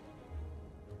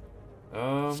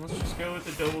 Let's just go with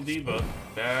the double debuff.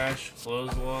 Bash,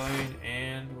 clothesline,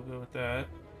 and we'll go with that.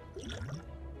 We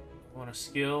want a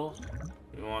skill.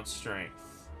 We want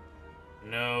strength.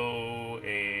 No,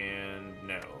 and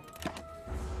no.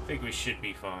 I think we should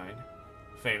be fine.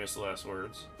 Famous last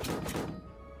words.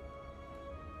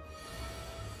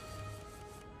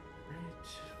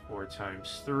 4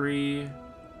 times 3.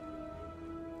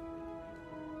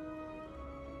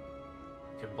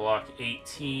 Can block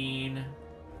 18.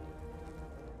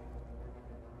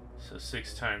 So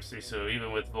 6 times 3. So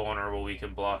even with vulnerable, we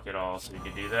can block it all. So we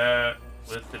can do that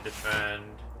with the defend.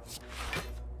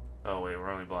 Oh wait,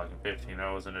 we're only blocking 15.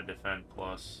 That wasn't a defend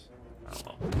plus. Oh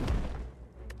well.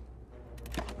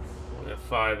 We have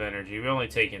 5 energy. We've only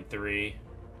taken 3.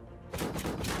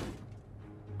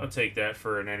 I'll take that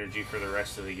for an energy for the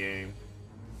rest of the game.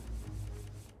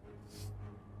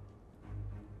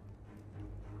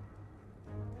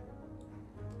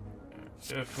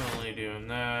 Definitely doing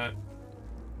that.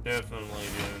 Definitely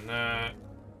doing that.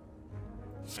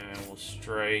 And we'll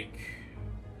strike.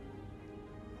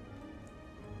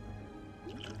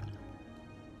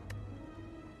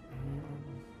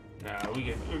 Nah,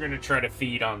 we're gonna try to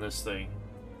feed on this thing.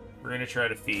 We're gonna try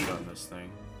to feed on this thing.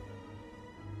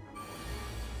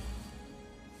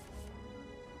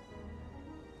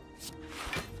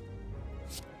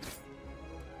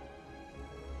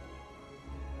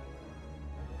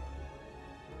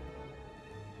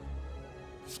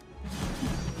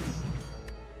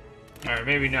 Alright,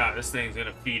 maybe not. This thing's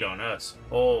gonna feed on us.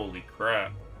 Holy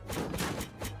crap.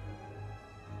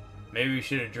 Maybe we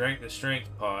should have drank the strength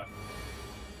pot.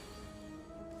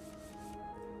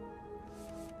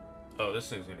 Oh, this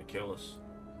thing's gonna kill us.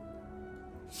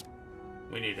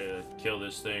 We need to kill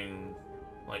this thing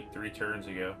like 3 turns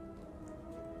ago.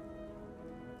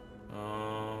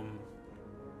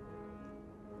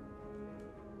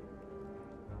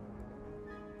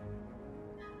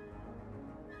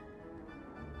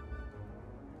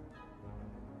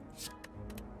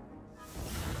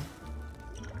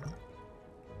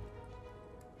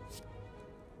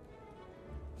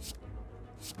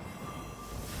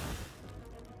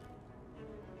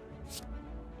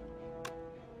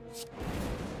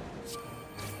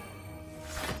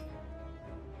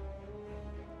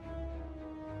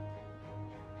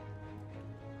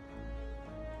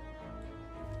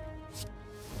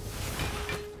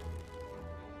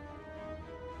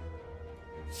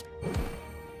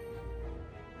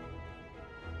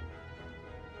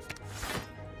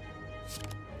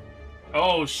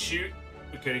 Oh shoot!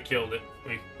 We could have killed it.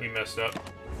 We messed up.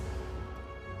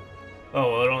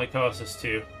 Oh well, it only cost us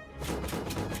 2.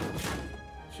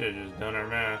 Should have just done our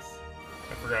math.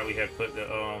 I forgot we had put the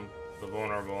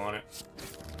vulnerable on it.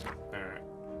 Alright.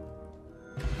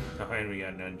 Oh, and we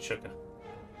got none. Chuka.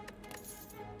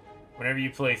 Whenever you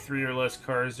play 3 or less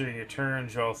cards during your turn,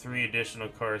 draw 3 additional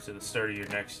cards at the start of your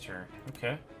next turn.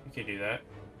 Okay, we can do that.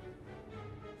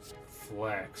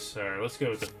 Flex. Alright, let's go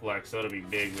with the flex. That'll be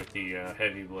big with the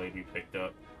heavy blade we picked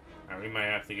up. Alright, we might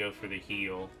have to go for the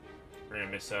heal. We're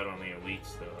gonna miss out on the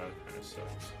elites though. That kind of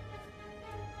sucks.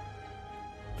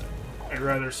 I'd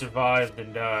rather survive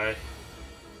than die.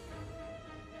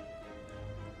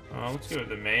 Let's go with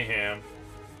the mayhem.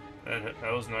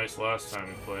 That was nice last time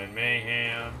we played.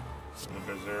 Mayhem. And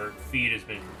the berserk. Feed has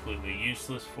been completely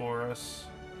useless for us.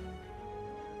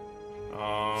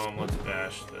 Let's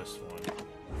bash this one.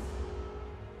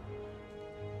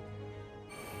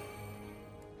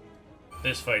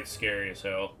 This fight's scary as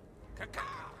hell.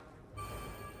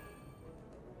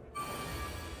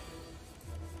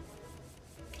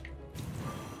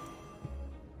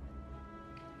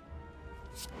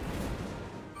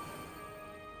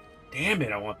 Damn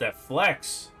it, I want that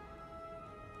flex.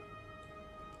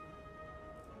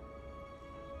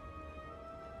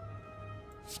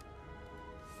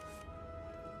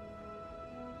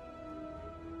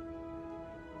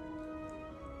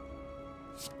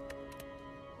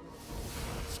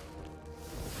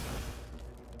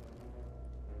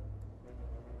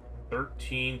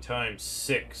 Times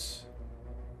 6.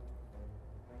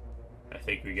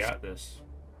 think we got this.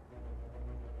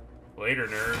 Later,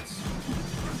 nerds.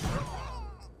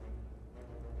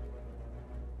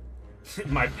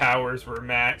 My powers were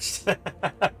matched.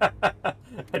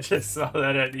 I just saw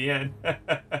that at the end.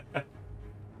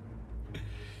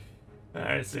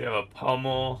 Alright, so we have a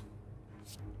pummel.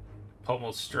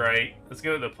 Pummel strike. Let's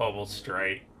go with the pummel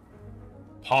strike.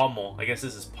 Pommel. I guess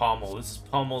this is pommel. This is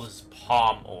pummel. This is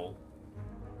pommel.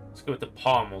 Let's go with the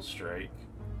pommel strike.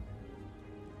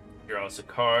 Draw us a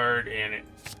card, and it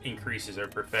increases our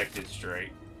perfected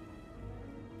strike.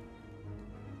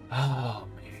 Oh,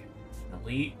 man.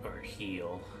 Elite or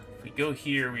heal? If we go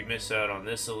here, we miss out on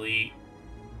this elite.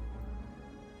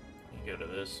 We go to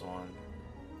this one.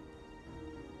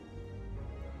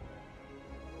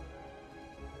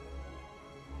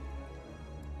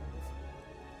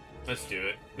 Let's do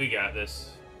it. We got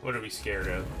this. What are we scared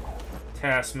of?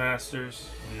 Taskmasters?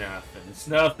 Nothing. It's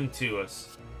nothing to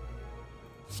us.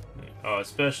 Oh,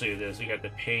 especially with this. We got the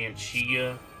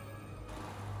Panchea.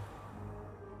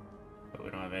 But we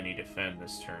don't have any defend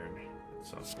this turn.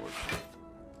 That's unfortunate.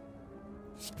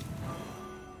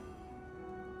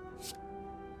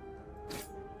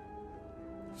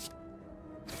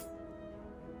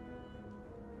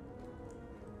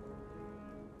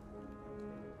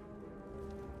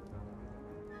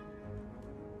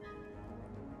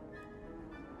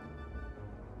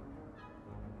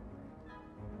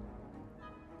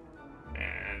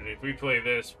 If we play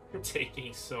this, we're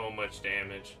taking so much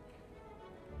damage.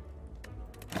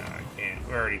 No, I can't.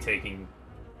 We're already taking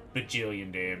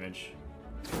bajillion damage.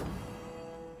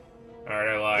 Alright,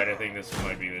 I lied. I think this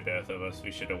might be the death of us.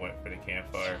 We should have went for the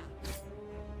campfire.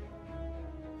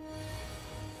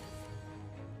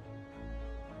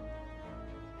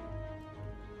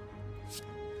 This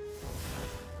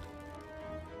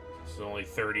is only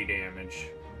 30 damage.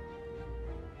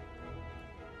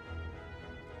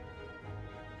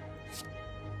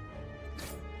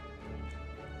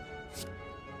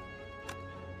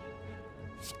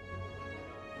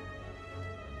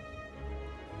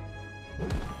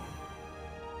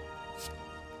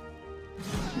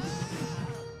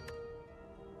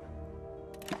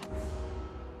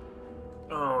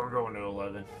 Oh, we're going to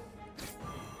 11.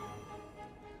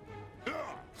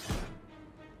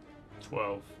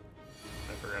 12.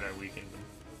 I forgot I weakened them.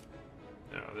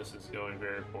 No, this is going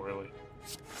very poorly.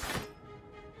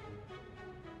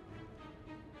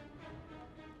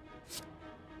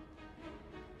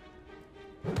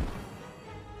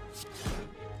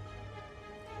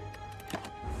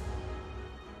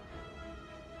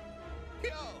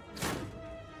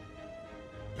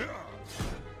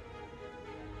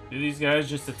 Do these guys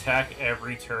just attack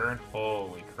every turn?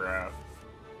 Holy crap.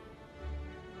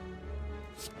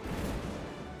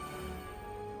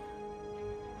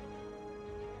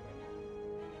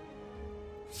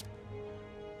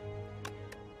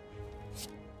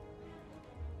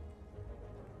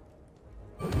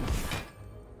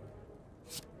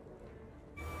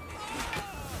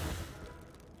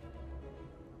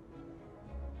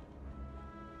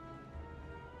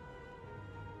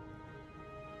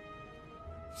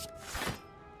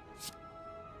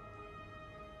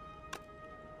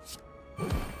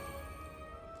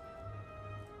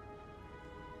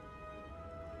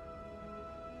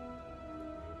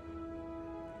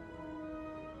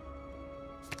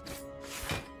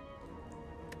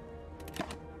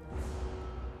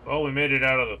 Well, we made it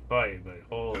out of the fight, but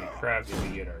holy crap, did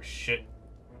we get our shit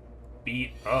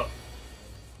beat up.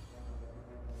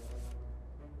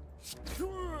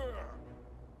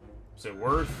 Is it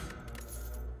worth?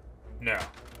 No.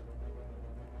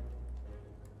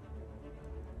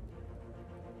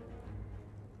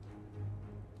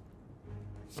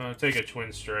 I'll take a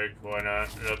twin strike, why not?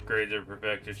 It upgrades our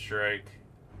perfected strike.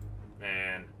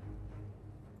 Man.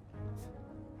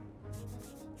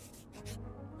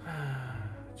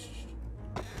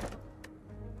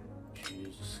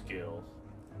 Choose a skill.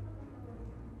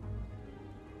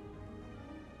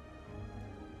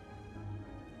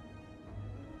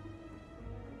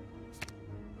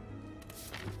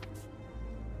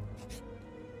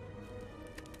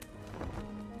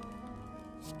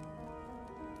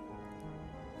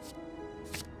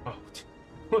 Oh,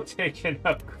 we'll take an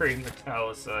upgrade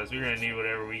metallicize. We're gonna need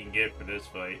whatever we can get for this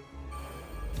fight.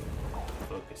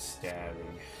 Book of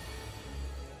stabbing.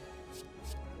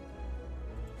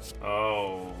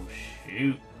 Oh,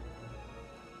 shoot.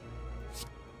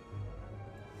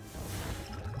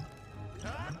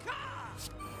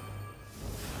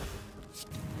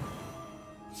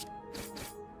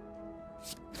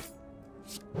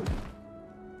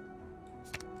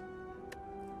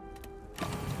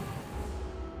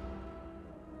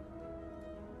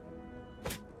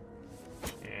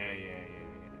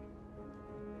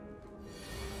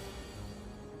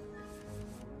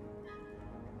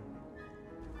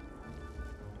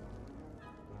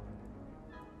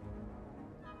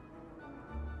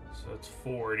 So that's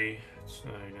 40. That's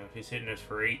not enough. He's hitting us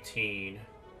for 18.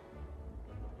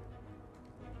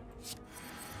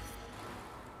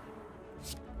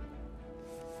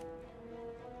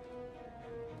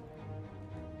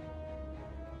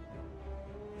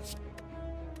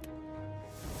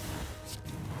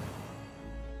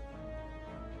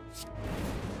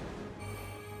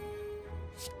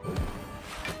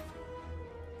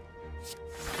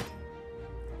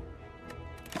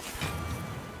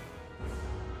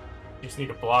 Just need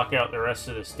to block out the rest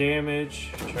of this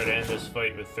damage. Try to end this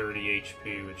fight with 30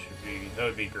 HP, which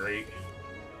would be great.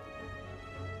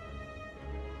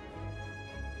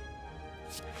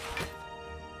 So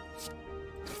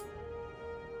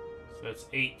that's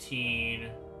 18.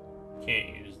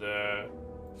 Can't use that.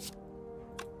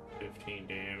 15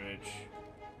 damage.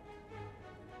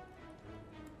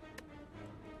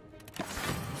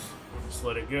 Just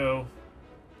let it go.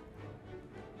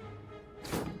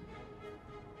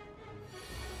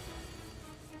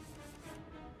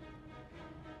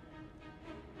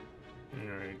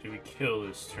 Alright, do we kill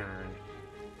this turn?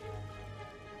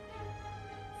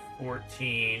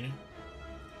 14.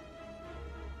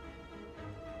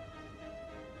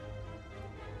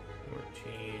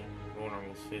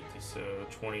 Vulnerable 50, so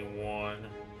 21.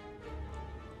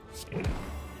 Yeah.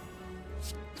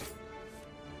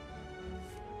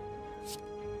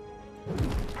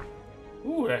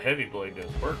 Ooh, that heavy blade does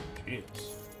work. Jeez.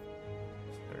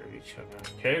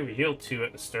 Okay, we heal 2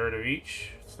 at the start of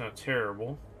each. It's not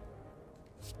terrible.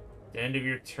 At the end of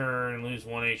your turn, lose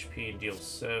 1 HP and deal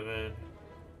 7.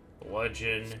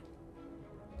 Bludgeon.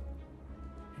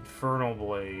 Infernal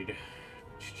Blade.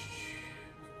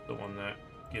 The one that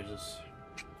gives us...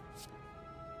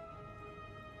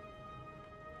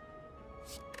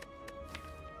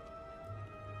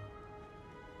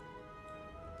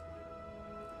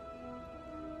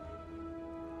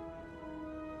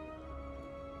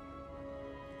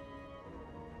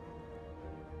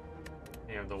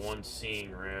 You have the one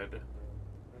seeing red.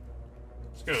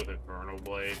 Let's go with Infernal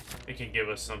Blade. It can give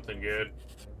us something good.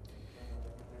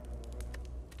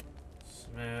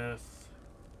 Smith.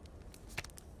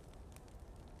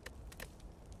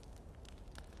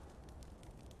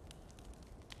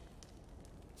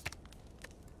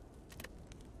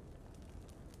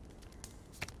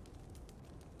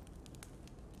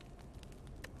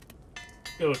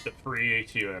 Go with the free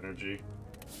A2 energy.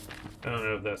 I don't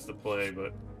know if that's the play,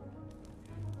 but...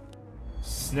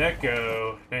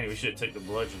 Snecko! Dang, we should take the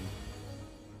bludgeon.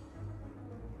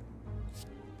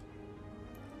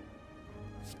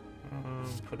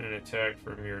 Put an attack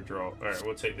from your draw. Alright,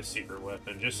 we'll take the secret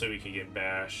weapon, just so we can get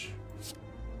bash.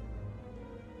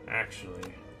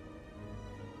 Actually...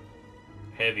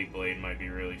 Heavy blade might be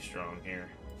really strong here.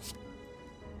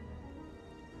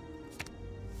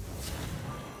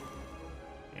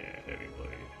 Yeah, heavy blade.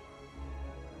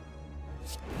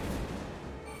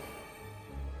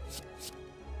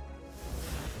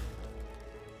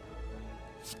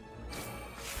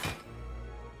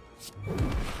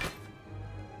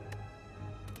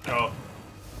 Oh,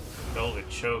 Velvet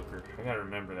Choker. I gotta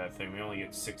remember that thing. We only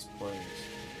get 6 plays.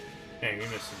 Dang, we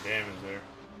missed some damage there.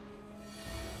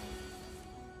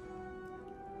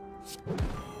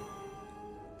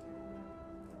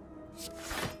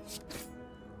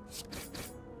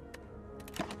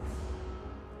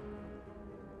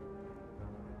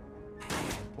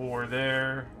 Four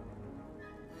there.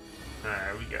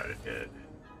 Alright, we got it dead.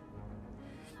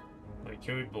 Like,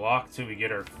 can we block till we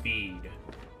get our feed?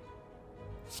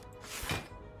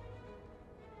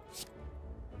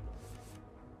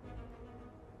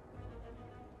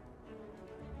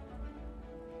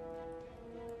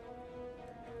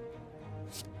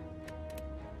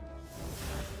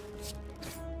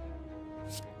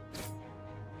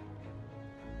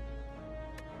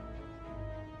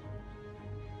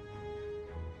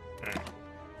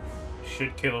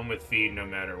 Should kill him with feed no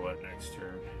matter what next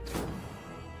turn.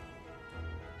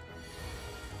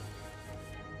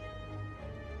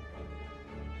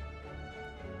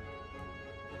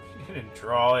 Didn't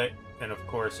draw it, and of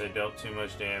course I dealt too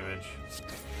much damage.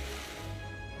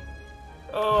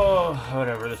 Oh,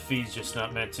 whatever, the feed's just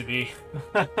not meant to be.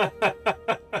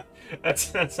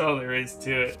 That's all there is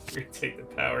to it. We're gonna take the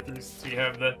power through so you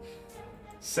have the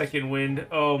second wind.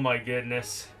 Oh my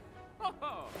goodness.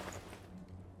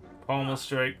 Pommel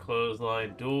Strike,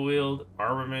 Clothesline, Dual Wield,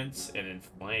 Armaments, and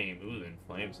Inflame. Ooh, the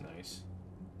Inflame's nice.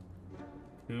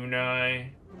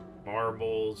 Kunai,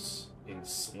 Marbles, and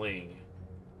Sling.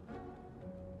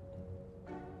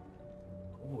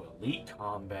 Ooh, Elite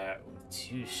Combat with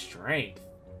 2 Strength.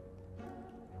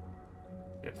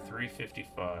 We have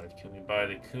 355. Can we buy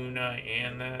the kunai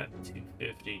and that?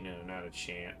 250? No, not a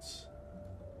chance.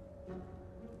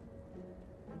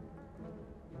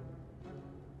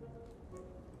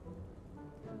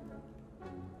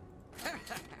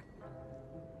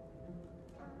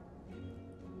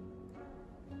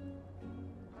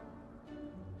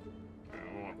 I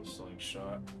want the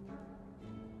slingshot.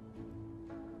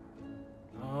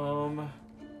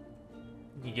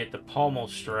 You get the pommel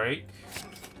strike.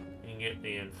 You can get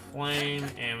the inflame,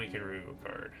 and we can remove a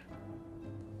card.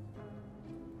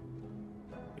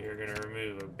 We're gonna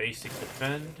remove a basic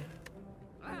defend.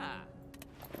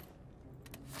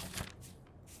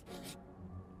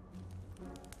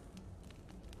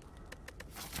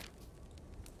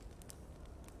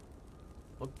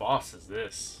 What boss is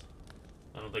this?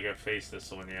 I don't think I've faced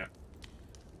this one yet.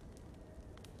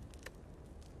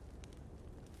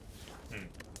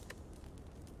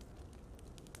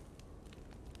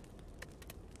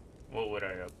 What would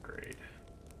I upgrade?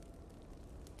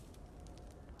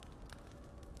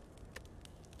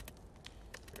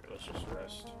 Here, let's just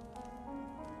rest.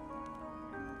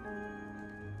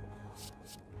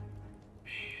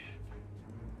 Man.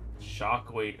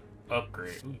 Shockwave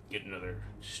upgrade. Ooh, get another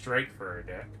strike for our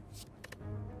deck.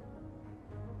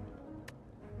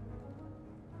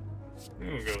 I'm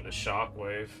gonna go with the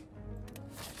shockwave.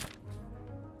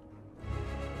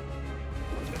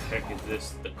 What the heck is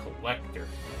this? The collector.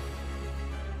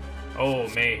 Oh,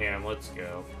 mayhem, let's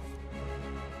go.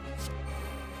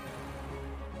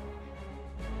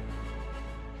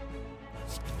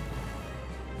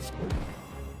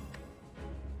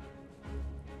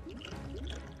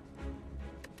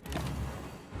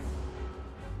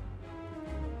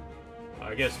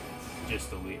 I guess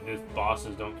just elite. These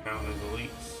bosses don't count as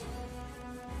elites.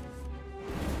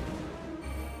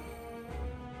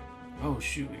 Oh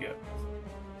shoot, we got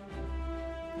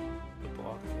the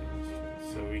block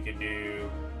phase. So we could do...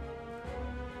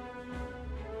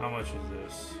 How much is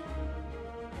this?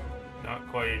 Not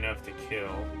quite enough to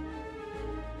kill.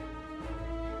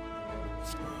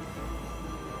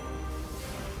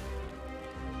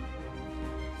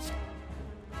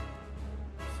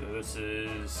 So this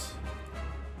is...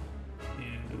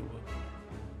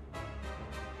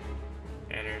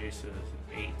 Energy, so this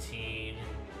is 18.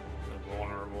 The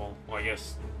vulnerable. Well, I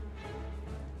guess...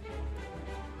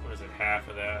 What is it? Half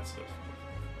of that. So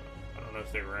I don't know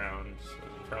if they round. So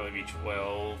it'll probably be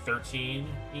 12, 13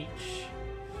 each.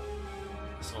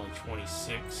 It's only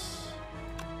 26.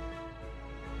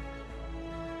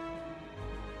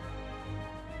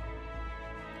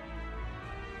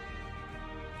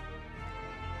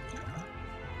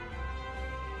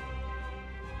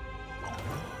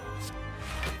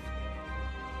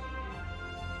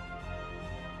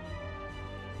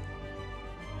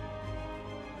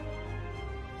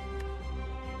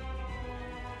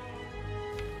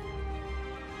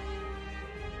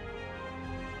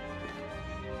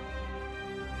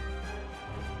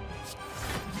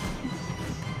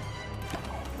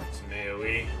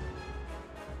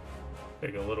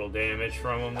 Take a little damage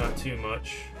from them, not too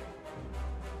much.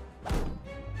 Okay,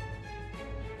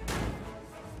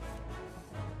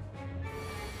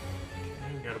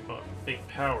 got a big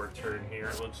power turn here,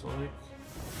 it looks like.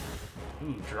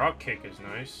 Ooh, drop kick is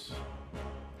nice.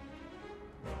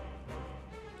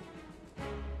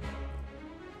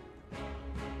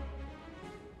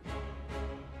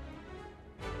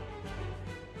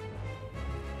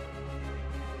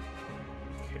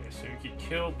 Okay, so we could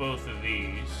kill both of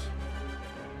these.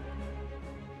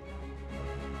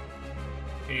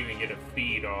 Even get a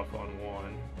feed off on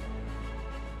one.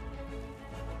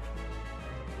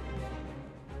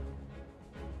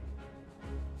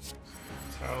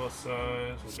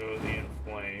 Italicize, we'll go with the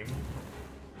inflame.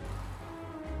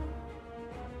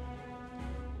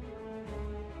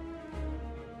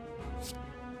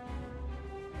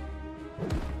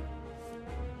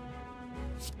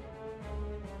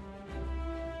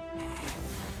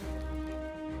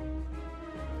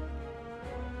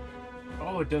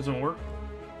 Oh, it doesn't work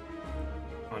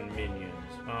on minions.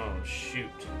 Oh, shoot.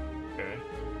 Okay.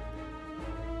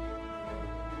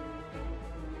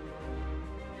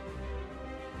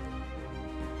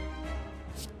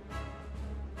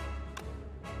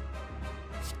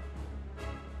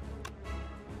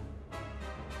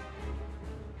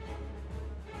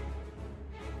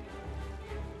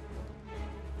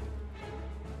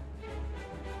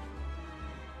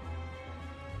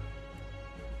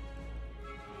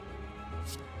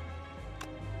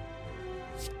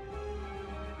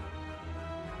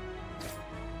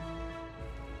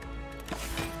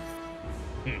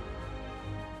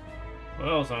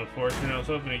 Well, it's unfortunate. I was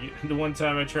hoping to get... The one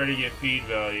time I try to get feed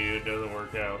value, it doesn't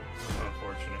work out. It's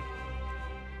unfortunate.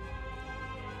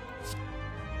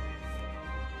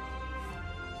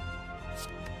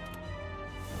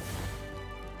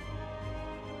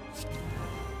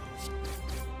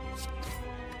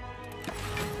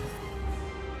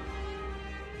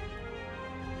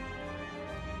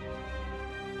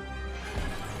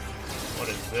 What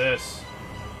is this?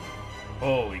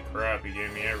 Holy crap, he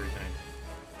gave me everything.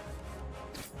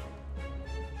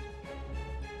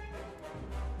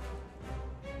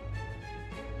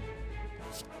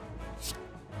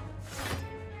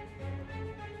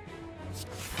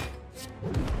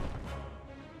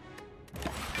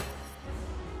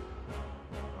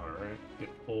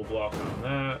 Full block on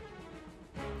that.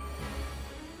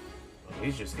 Oh,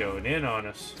 he's just going in on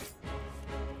us.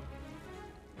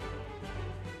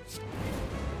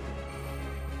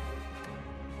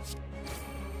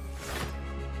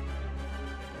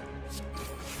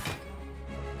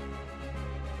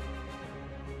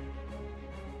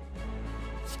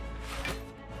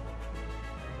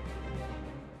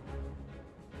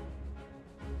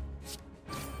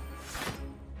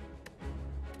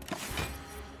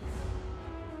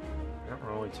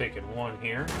 Taking one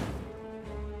here.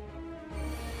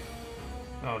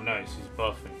 Oh, nice. He's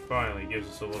buffing. Finally gives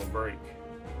us a little break.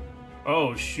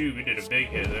 Oh, shoot. We did a big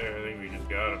hit there. I think we just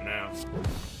got him now.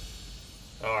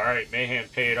 Alright. Mayhem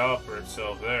paid off for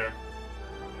itself there.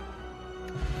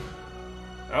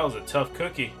 That was a tough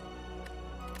cookie.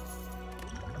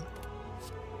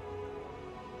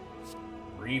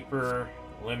 Reaper,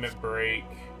 limit break,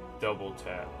 double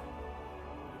tap.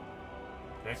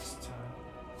 Next time.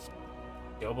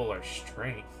 Double our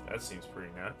strength. That seems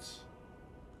pretty nuts.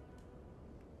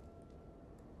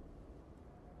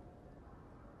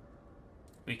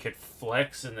 We could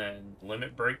flex and then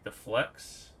limit break the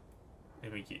flex.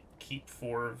 And we could keep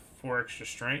four extra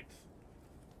strength.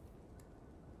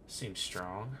 Seems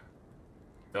strong.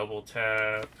 Double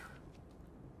tap.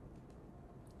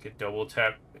 Could double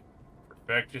tap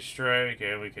Perfectus Strike,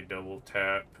 and we could double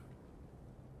tap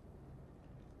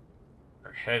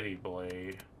our Heavy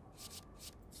Blade.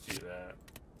 Let's do that.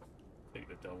 Take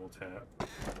the double tap.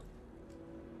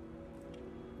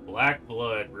 Black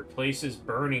Blood replaces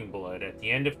Burning Blood. At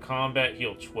the end of combat,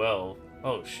 heal 12.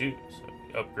 Oh, shoot.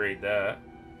 So upgrade that.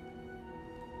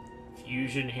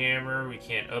 Fusion Hammer, we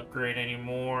can't upgrade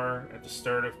anymore. At the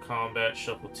start of combat,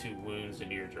 shuffle 2 wounds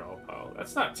into your draw pile.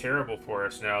 That's not terrible for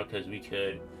us now, because we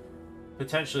could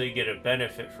potentially get a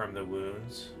benefit from the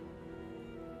wounds.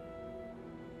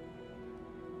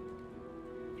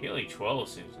 Healing 12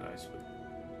 seems nice, but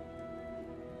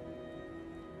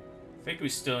I think we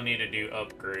still need to do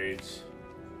upgrades.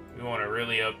 We want to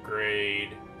really upgrade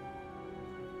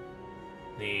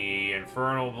the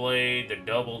Infernal Blade, the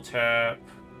double tap,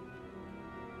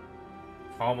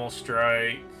 Pommel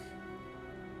Strike.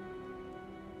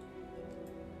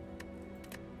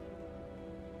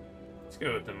 Let's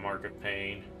go with the Mark of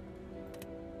Pain.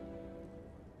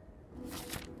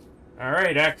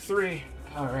 Alright, Act 3.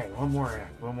 Alright, one more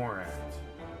act.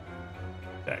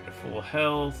 Back to full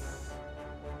health.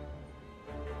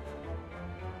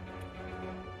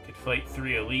 Could fight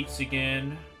 3 elites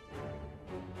again.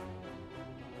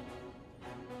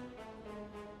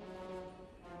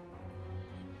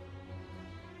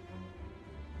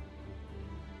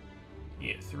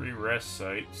 Get 3 rest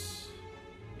sites.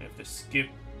 I have to skip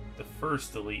the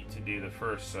first elite to do the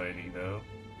first sighting, though.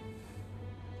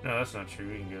 No, that's not true.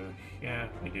 We can go... Yeah,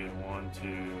 we do 1,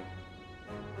 2,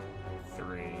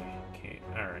 3. Okay,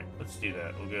 alright, let's do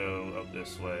that. We'll go up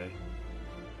this way.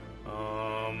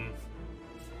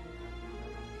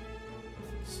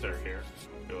 Start here.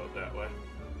 Go up that way.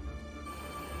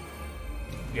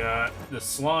 Got the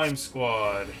Slime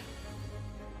Squad.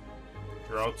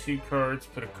 Draw 2 cards,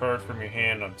 put a card from your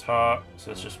hand on top.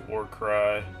 So it's just War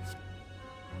Cry.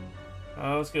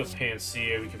 Let's go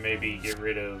Panacea. We can maybe get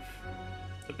rid of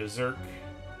the Berserk.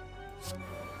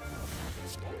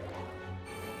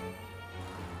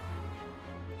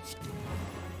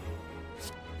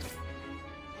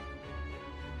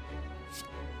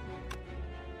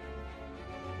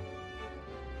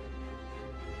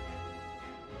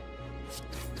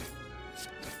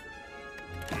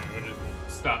 We'll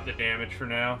just stop the damage for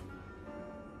now.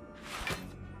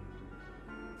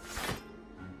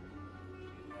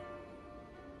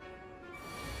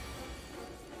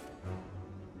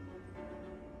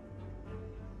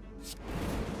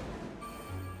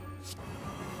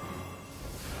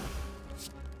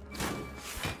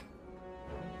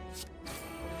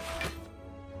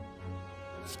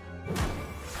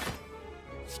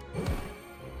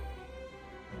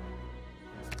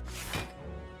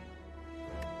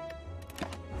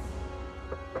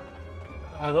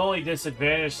 The only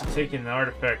disadvantage to taking an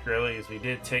artifact really is we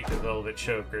did take the Velvet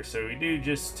Choker, so we do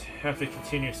just have to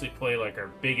continuously play like our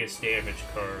biggest damage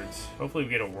cards. Hopefully we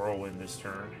get a Whirlwind this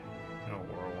turn. No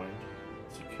Whirlwind.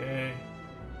 It's okay.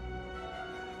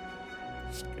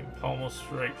 Can Pommel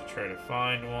Strike to try to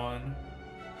find one.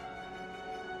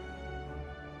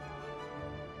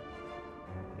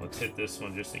 Let's hit this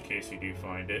one just in case we do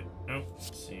find it. Nope,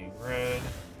 seeing red.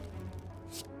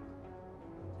 So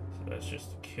that's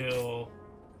just a kill.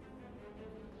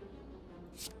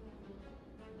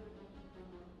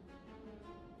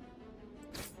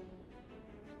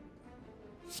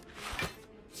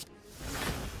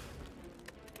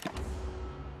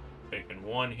 Taking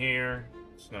one here.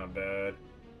 It's not bad.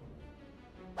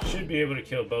 Should be able to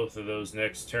kill both of those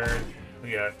next turn.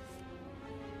 We only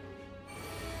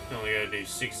gotta do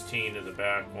 16 to the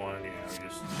back one. Yeah, we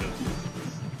just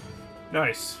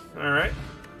nice. Alright.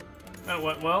 That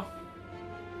went well.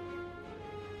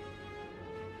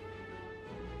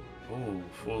 Ooh,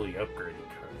 fully upgraded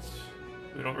cards.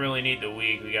 We don't really need the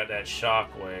weak. We got that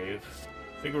Shockwave.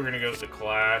 I think we're gonna go with the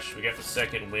Clash. We got the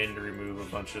second wind to remove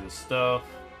a bunch of the stuff.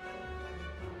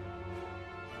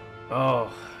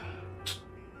 Oh.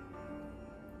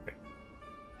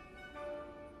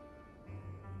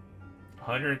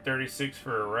 136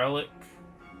 for a relic.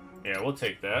 Yeah, we'll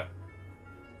take that.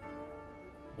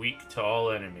 Weak to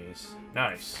all enemies.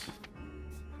 Nice.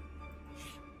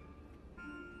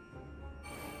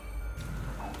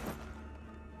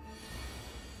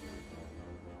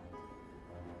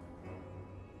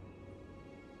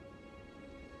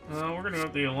 We're gonna go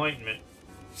with the Enlightenment.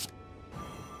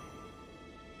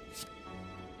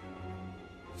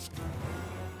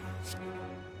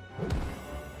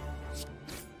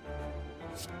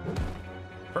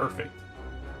 Perfect.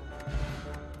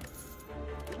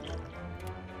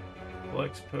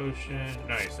 Flex Potion.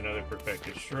 Nice, another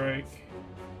Perfected Strike.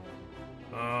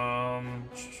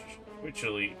 Which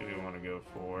elite do we want to go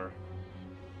for?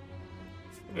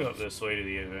 We'll go up this way to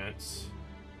the events.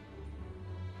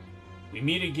 We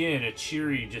meet again. A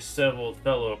cheery, disheveled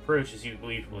fellow approaches you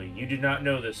gleefully. You do not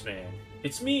know this man.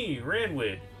 It's me,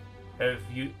 Ranwood.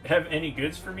 Have any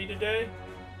goods for me today?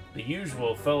 The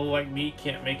usual fellow like me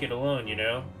can't make it alone, you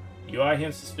know. You eye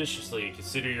him suspiciously and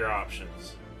consider your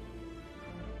options.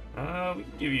 We can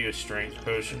give you a strength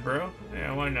potion, bro.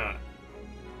 Yeah, why not?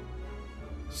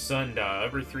 Sundial.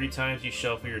 Every 3 times you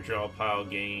shuffle your draw pile,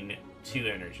 gain 2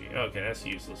 energy. Okay, that's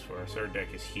useless for us. Our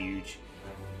deck is huge.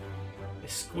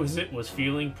 Exquisite was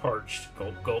feeling parched.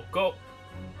 Gulp, gulp, gulp.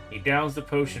 He downs the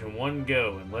potion in one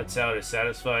go and lets out a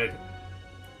satisfied...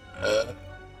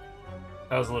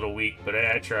 That was a little weak, but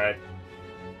I tried.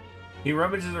 He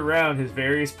rummages around his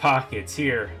various pockets.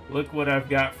 Here, look what I've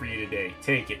got for you today.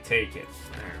 Take it, take it.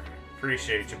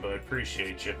 Appreciate you, bud.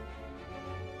 Appreciate you.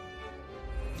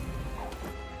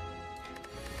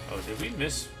 Oh, did we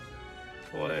miss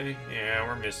play? Yeah,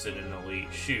 we're missing an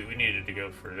elite. Shoot, we needed to go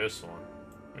for this one.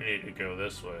 We needed to go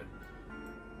this way.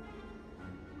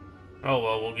 Oh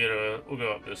well, we'll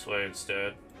go up this way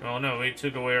instead. Oh no, we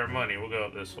took away our money. We'll go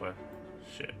up this way.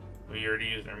 Shit. We already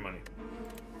used our money.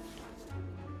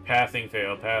 Pathing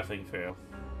fail, pathing fail.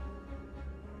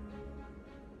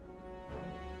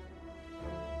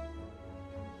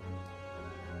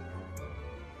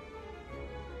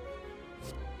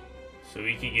 So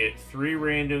we can get 3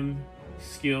 random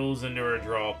skills into our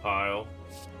draw pile.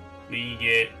 We can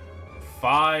get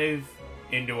 5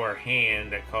 into our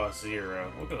hand that costs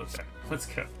 0. We'll go with that. Let's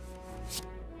go.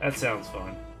 That sounds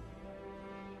fun.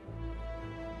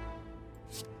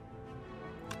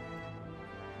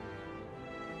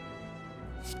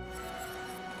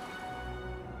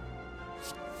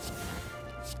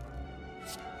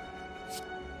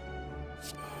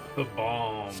 The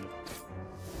bomb.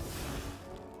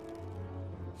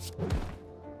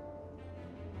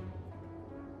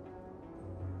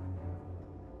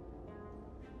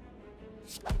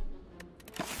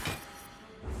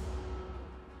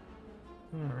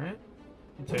 Alright.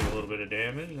 Take a little bit of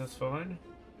damage, that's fine.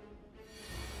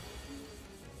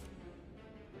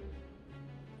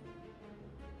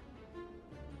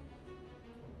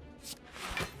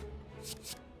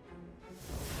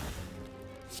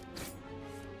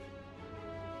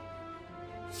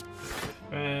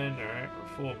 And alright, we're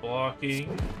full blocking.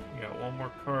 We got one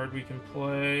more card we can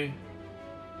play.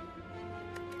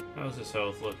 How's his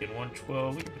health looking?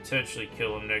 112. We could potentially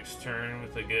kill him next turn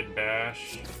with a good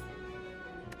bash.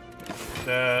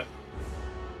 That.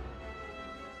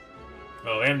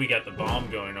 Oh, and we got the bomb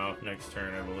going off next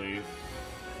turn, I believe.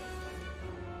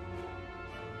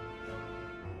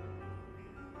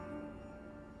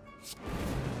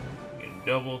 We can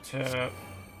double tap.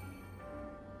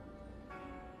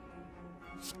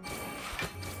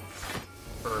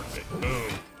 Perfect.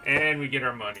 Boom. And we get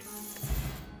our money.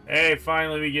 Hey,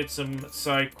 finally we get some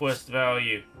side quest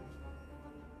value.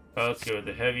 Oh, let's go with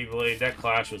the heavy blade. That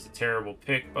clash was a terrible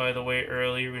pick, by the way,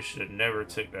 earlier. We should have never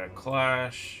took that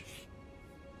clash.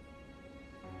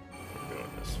 We're going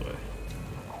this way.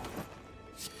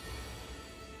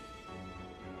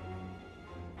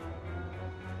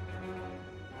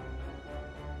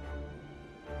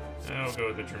 Now we'll go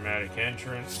with the dramatic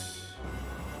entrance.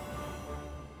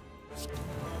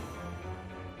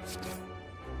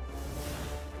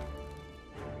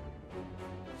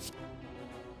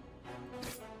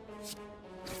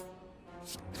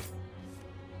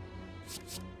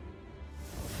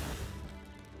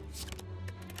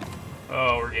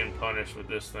 Oh, we're getting punished with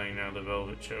this thing now, the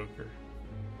Velvet Choker.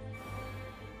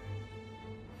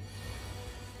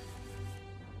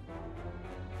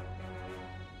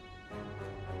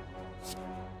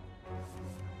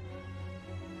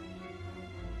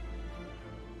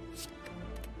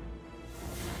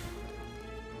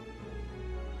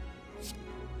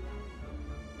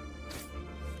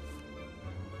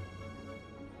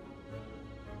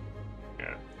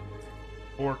 Yeah.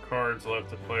 4 cards left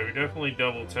to play. We definitely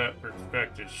double tap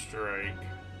Perfected Strike.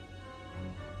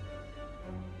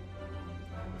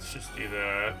 Let's just do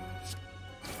that.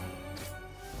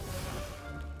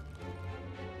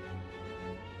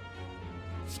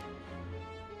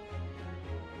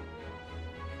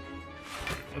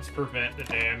 Let's prevent the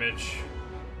damage.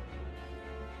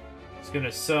 It's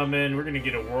gonna summon. We're gonna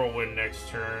get a Whirlwind next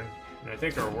turn. And I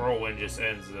think our Whirlwind just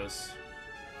ends this.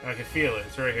 I can feel it.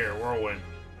 It's right here. Whirlwind.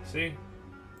 See?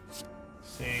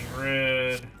 Seeing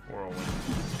red. Whirlwind.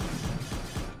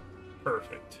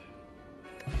 Perfect.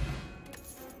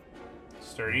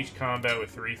 Start each combat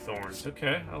with 3 thorns.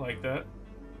 Okay, I like that.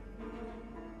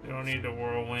 We don't need the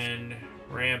Whirlwind.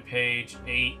 Rampage.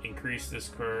 8. Increase this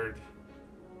card.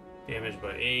 Damage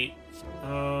by 8.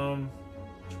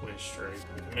 Twin Strike.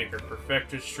 We can make our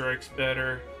Perfected Strikes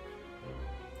better.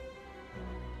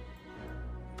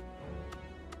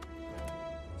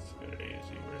 Let's go to AZ.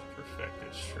 Where's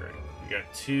Perfected Strike? We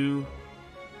got 2.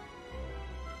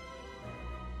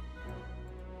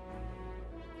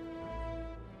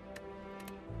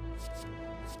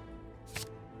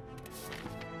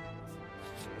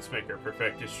 Let's make our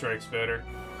Perfected Strikes better.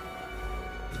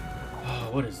 Oh,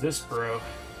 what is this, bro?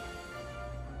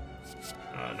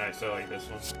 Nice, I like this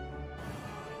one.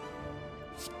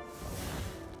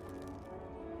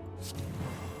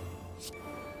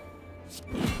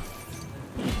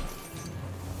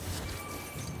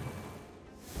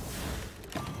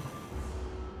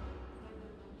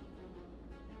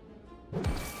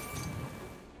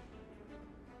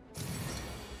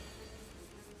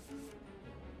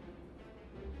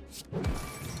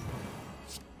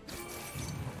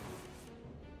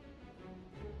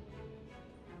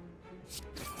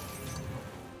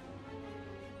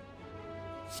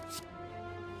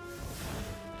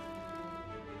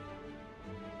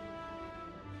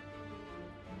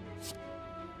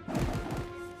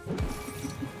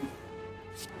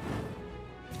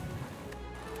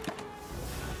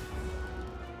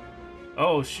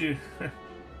 Oh shoot,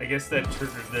 I guess that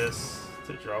triggered this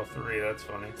to draw 3, that's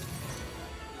funny.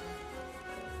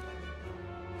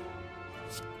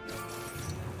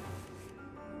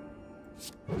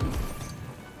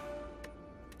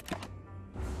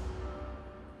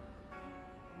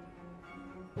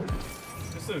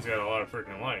 This thing's got a lot of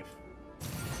freaking life.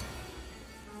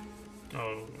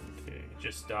 Oh, okay, it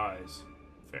just dies.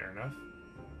 Fair enough.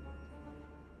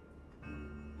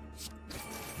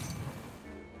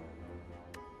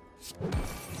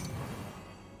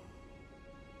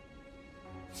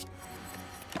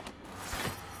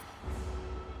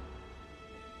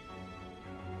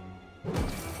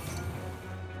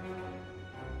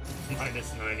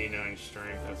 Minus 99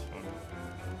 strength, that's funny.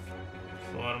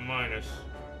 That's a lot of minus.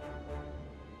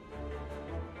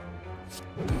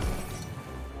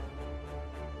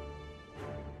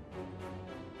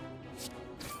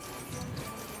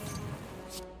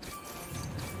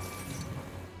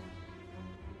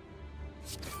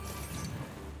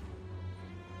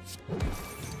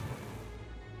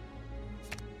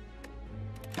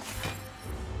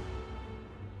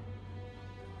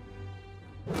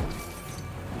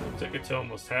 Took it to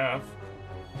almost half.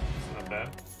 It's not bad.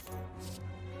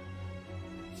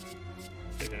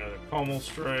 Take another Pommel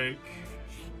Strike.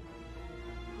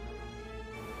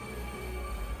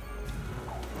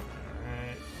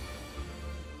 Alright.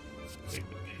 Take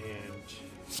the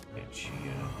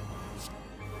Panchea.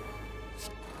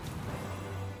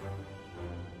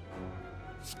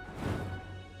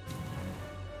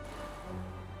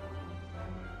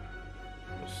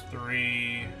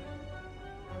 three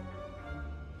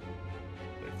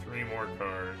more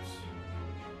cards.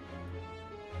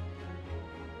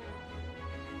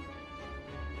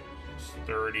 It's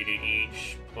 30 to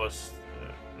each, plus...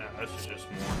 no, this is just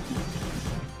more.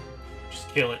 Just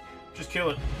kill it. Just kill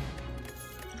it.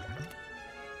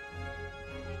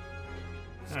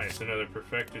 Nice, another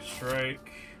Perfected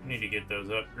Strike. Need to get those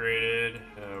upgraded.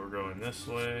 We're going this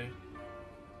way.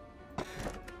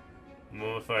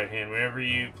 Mummified Hand. Whenever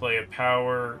you play a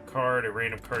power card, a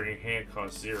random card in your hand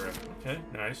costs 0. Okay,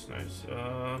 nice, nice.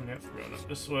 Yep, we're going up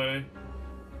this way.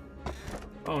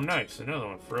 Oh, nice, another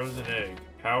one. Frozen Egg.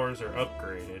 Powers are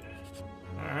upgraded.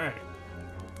 Alright.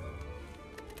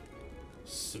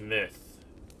 Smith.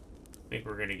 I think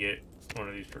we're gonna get one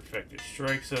of these Perfected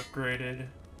Strikes upgraded.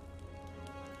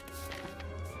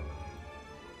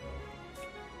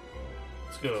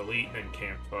 Let's go Elite and then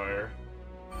Campfire.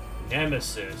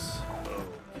 Nemesis.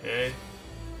 Okay.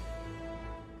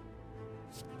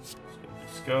 Let's go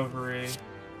Discovery.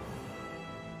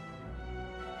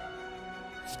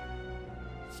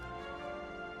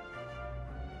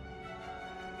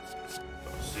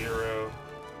 Go 0.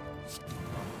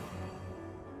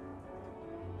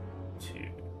 2.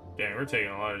 Dang, we're taking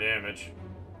a lot of damage.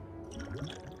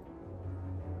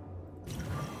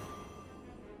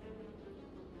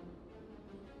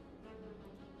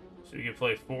 So you can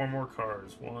play 4 more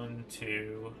cards. 1,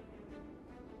 2,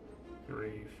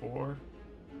 3, 4.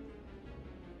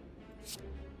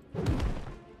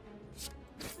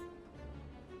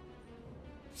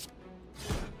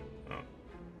 Oh.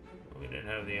 We didn't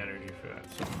have the energy for that.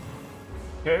 So.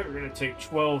 Okay, we're going to take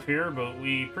 12 here, but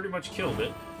we pretty much killed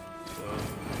it. So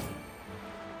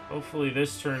hopefully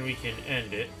this turn we can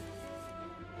end it.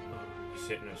 Oh, he's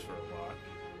hitting us for a lot.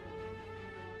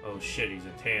 Oh shit, he's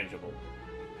intangible.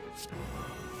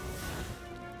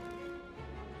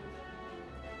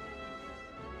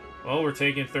 Well, we're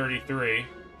taking 33.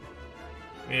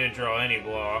 We didn't draw any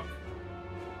block.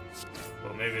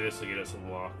 Well, maybe this will get us a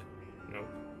block. Nope.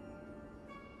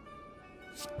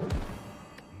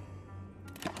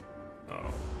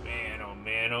 Oh man, oh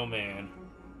man, oh man.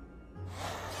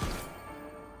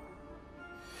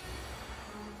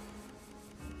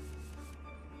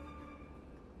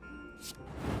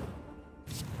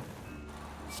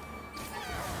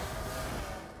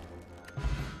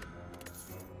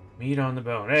 Meat on the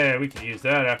bone. Hey, we could use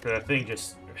that after that thing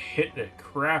just hit the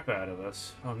crap out of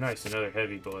us. Oh, nice. Another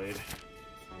heavy blade.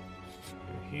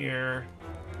 Here.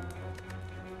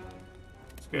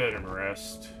 Let's go ahead and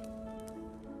rest.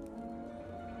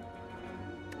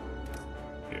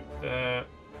 Get that.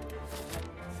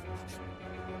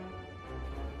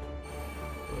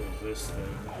 What is this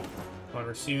thing? On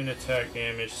receiving attack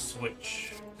damage,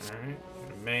 switch. Alright.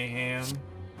 Mayhem.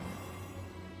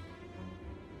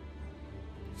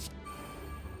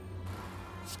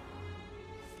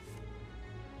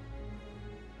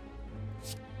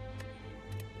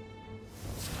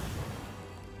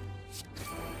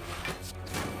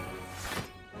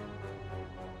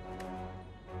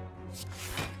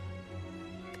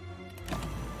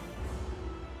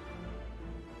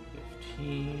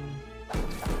 Doing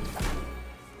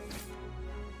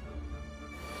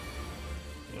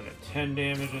a 10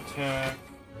 damage attack.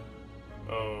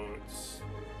 Oh, it's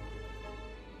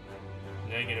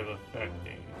negative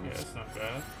affecting. Yeah, that's not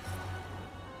bad.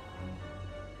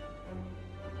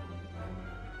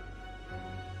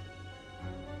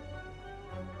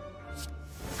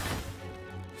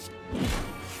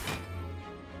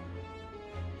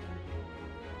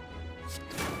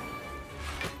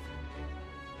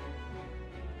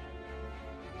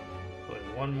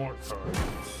 One more card.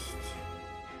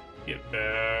 Get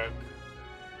back.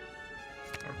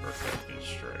 Our Perfected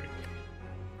Strike.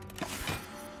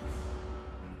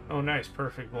 Oh, nice.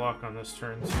 Perfect block on this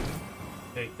turn, too.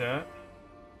 Take that.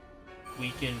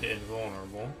 Weakened and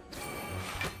vulnerable.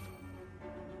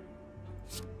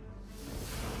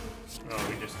 Oh,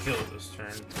 we just killed this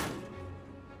turn.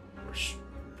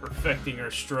 We're perfecting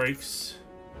our strikes.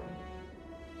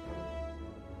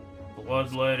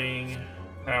 Bloodletting.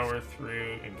 Power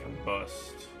through and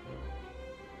combust.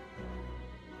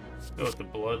 Let's go with the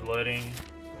bloodletting.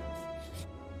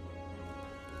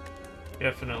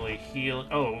 Definitely heal.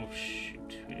 Oh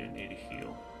shoot, we didn't need to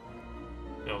heal.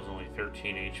 That was only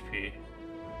 13 HP.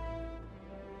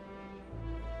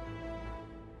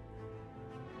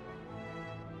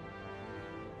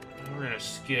 And we're gonna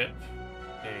skip.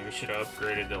 Dang, we should have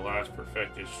upgraded the last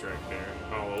Perfected Strike there.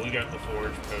 Oh well, we got the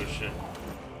Forge Potion.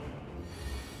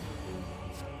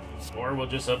 Or we'll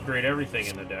just upgrade everything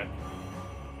in the deck.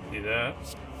 Do that.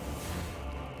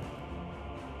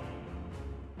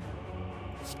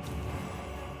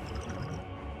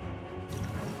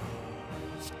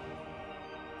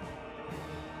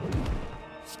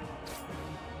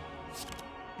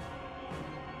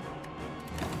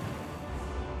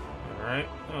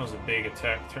 That was a big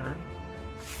attack turn.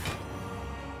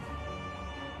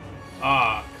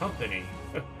 Ah, company.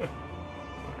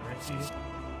 Alrighty.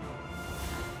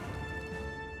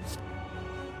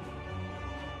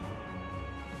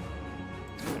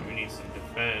 We need some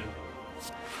defend.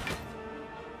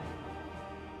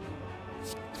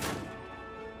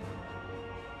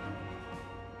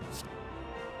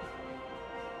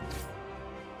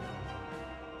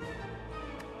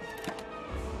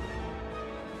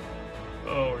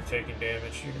 Oh, we're taking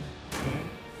damage here. Okay.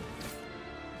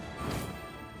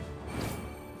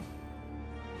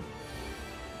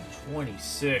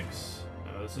 $26.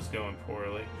 Oh, this is going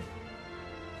poorly.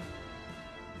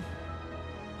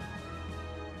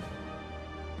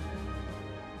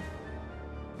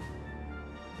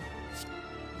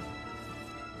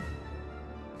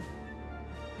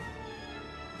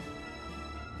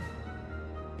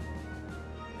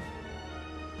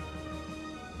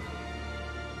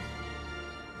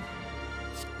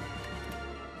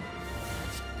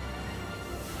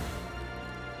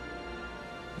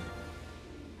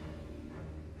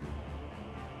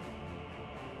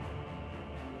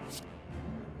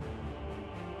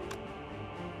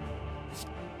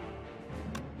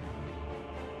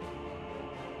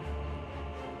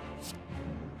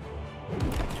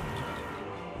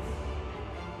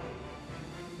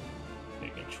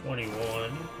 Taking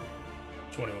 21.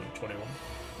 21.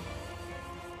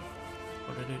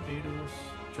 What did it do to us?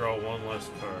 Draw one less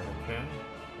card, okay.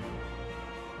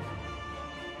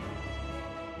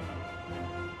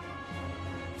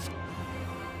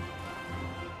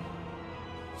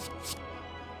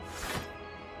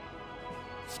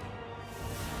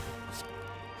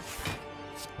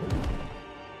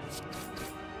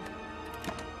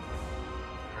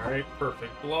 Alright,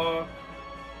 perfect block.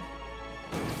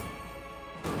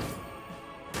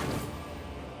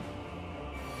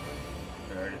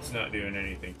 Alright, it's not doing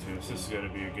anything to us. This is going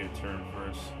to be a good turn for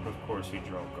us. Of course, we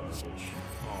draw garbage.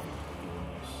 Oh my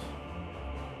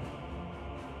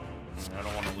goodness. I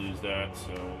don't want to lose that,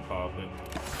 so we'll pop it.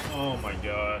 Oh my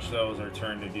gosh, that was our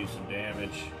turn to do some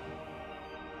damage.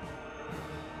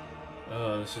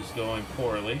 This is going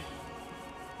poorly.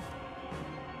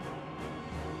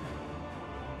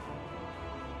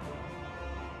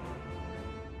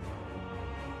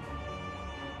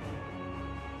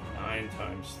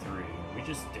 Times 3. Are we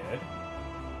just dead?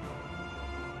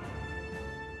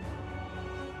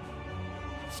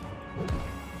 So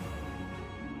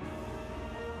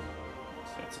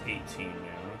that's 18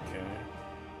 now, okay.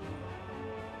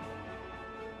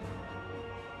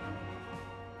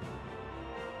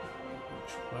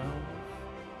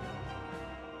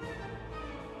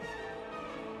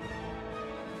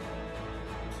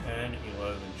 $10,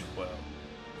 11, 12.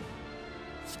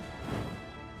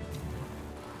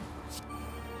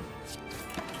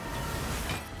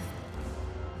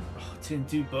 Didn't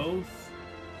do both.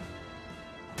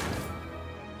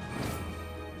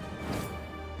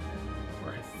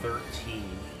 We're at 13,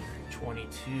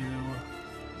 22.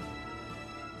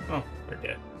 Oh, we're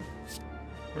dead.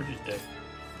 We're just dead.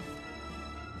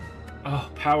 Oh,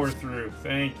 power through.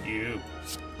 Thank you.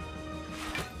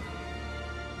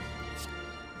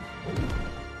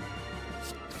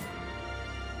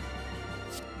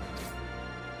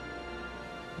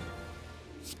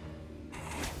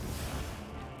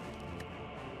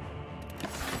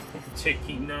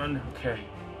 Taking none. Okay.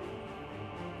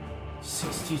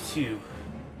 62.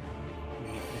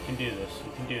 We can do this.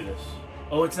 We can do this.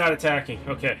 Oh, it's not attacking.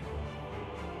 Okay.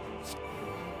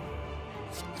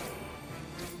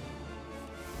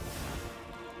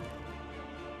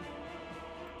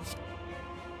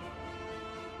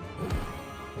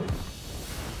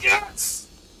 Yes!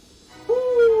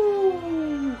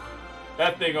 Woo!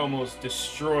 That thing almost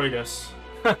destroyed us.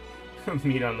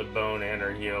 Meat on the bone and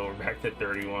our heal. We're back to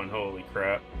 31. Holy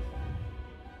crap.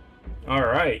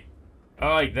 Alright.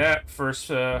 I like that. First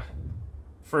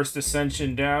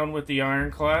ascension down with the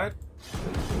Ironclad.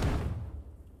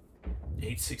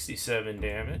 867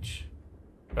 damage.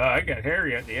 I got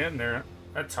hairy at the end there.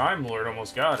 That Time Lord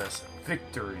almost got us.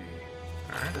 Victory.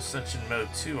 Alright, Ascension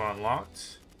Mode 2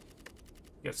 unlocked.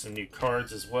 Got some new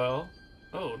cards as well.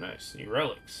 Oh, nice. New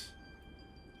relics.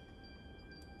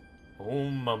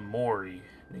 Omamori.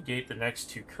 Negate the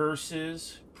next 2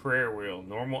 curses. Prayer Wheel.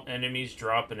 Normal enemies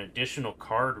drop an additional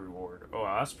card reward. Oh,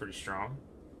 wow, that's pretty strong.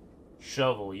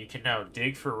 Shovel. You can now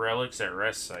dig for relics at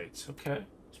rest sites. Okay,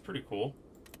 it's pretty cool.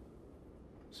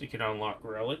 So you can unlock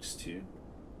relics too.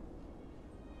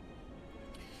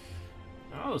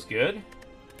 Oh, that was good.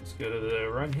 Let's go to the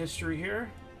run history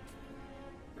here.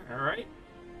 Alright.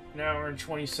 An hour and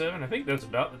 27. I think that's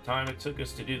about the time it took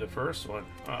us to do the first one.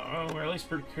 We're at least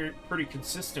pretty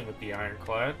consistent with the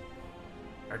Ironclad.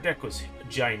 Our deck was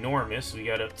ginormous. We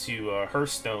got up to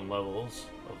Hearthstone levels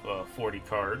of 40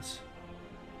 cards.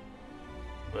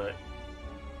 But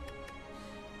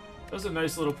that was a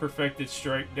nice little Perfected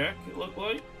Strike deck, it looked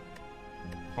like.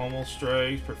 Pommel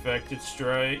Strikes, Perfected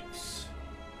Strikes,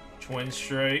 Twin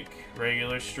Strike,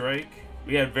 Regular Strike.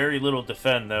 We had very little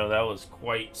defend, though. That was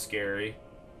quite scary.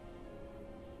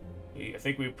 I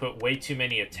think we put way too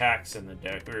many attacks in the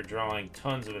deck. We were drawing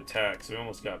tons of attacks. We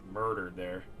almost got murdered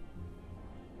there.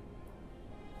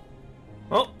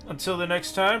 Well, until the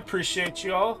next time, appreciate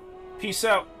you all. Peace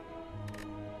out.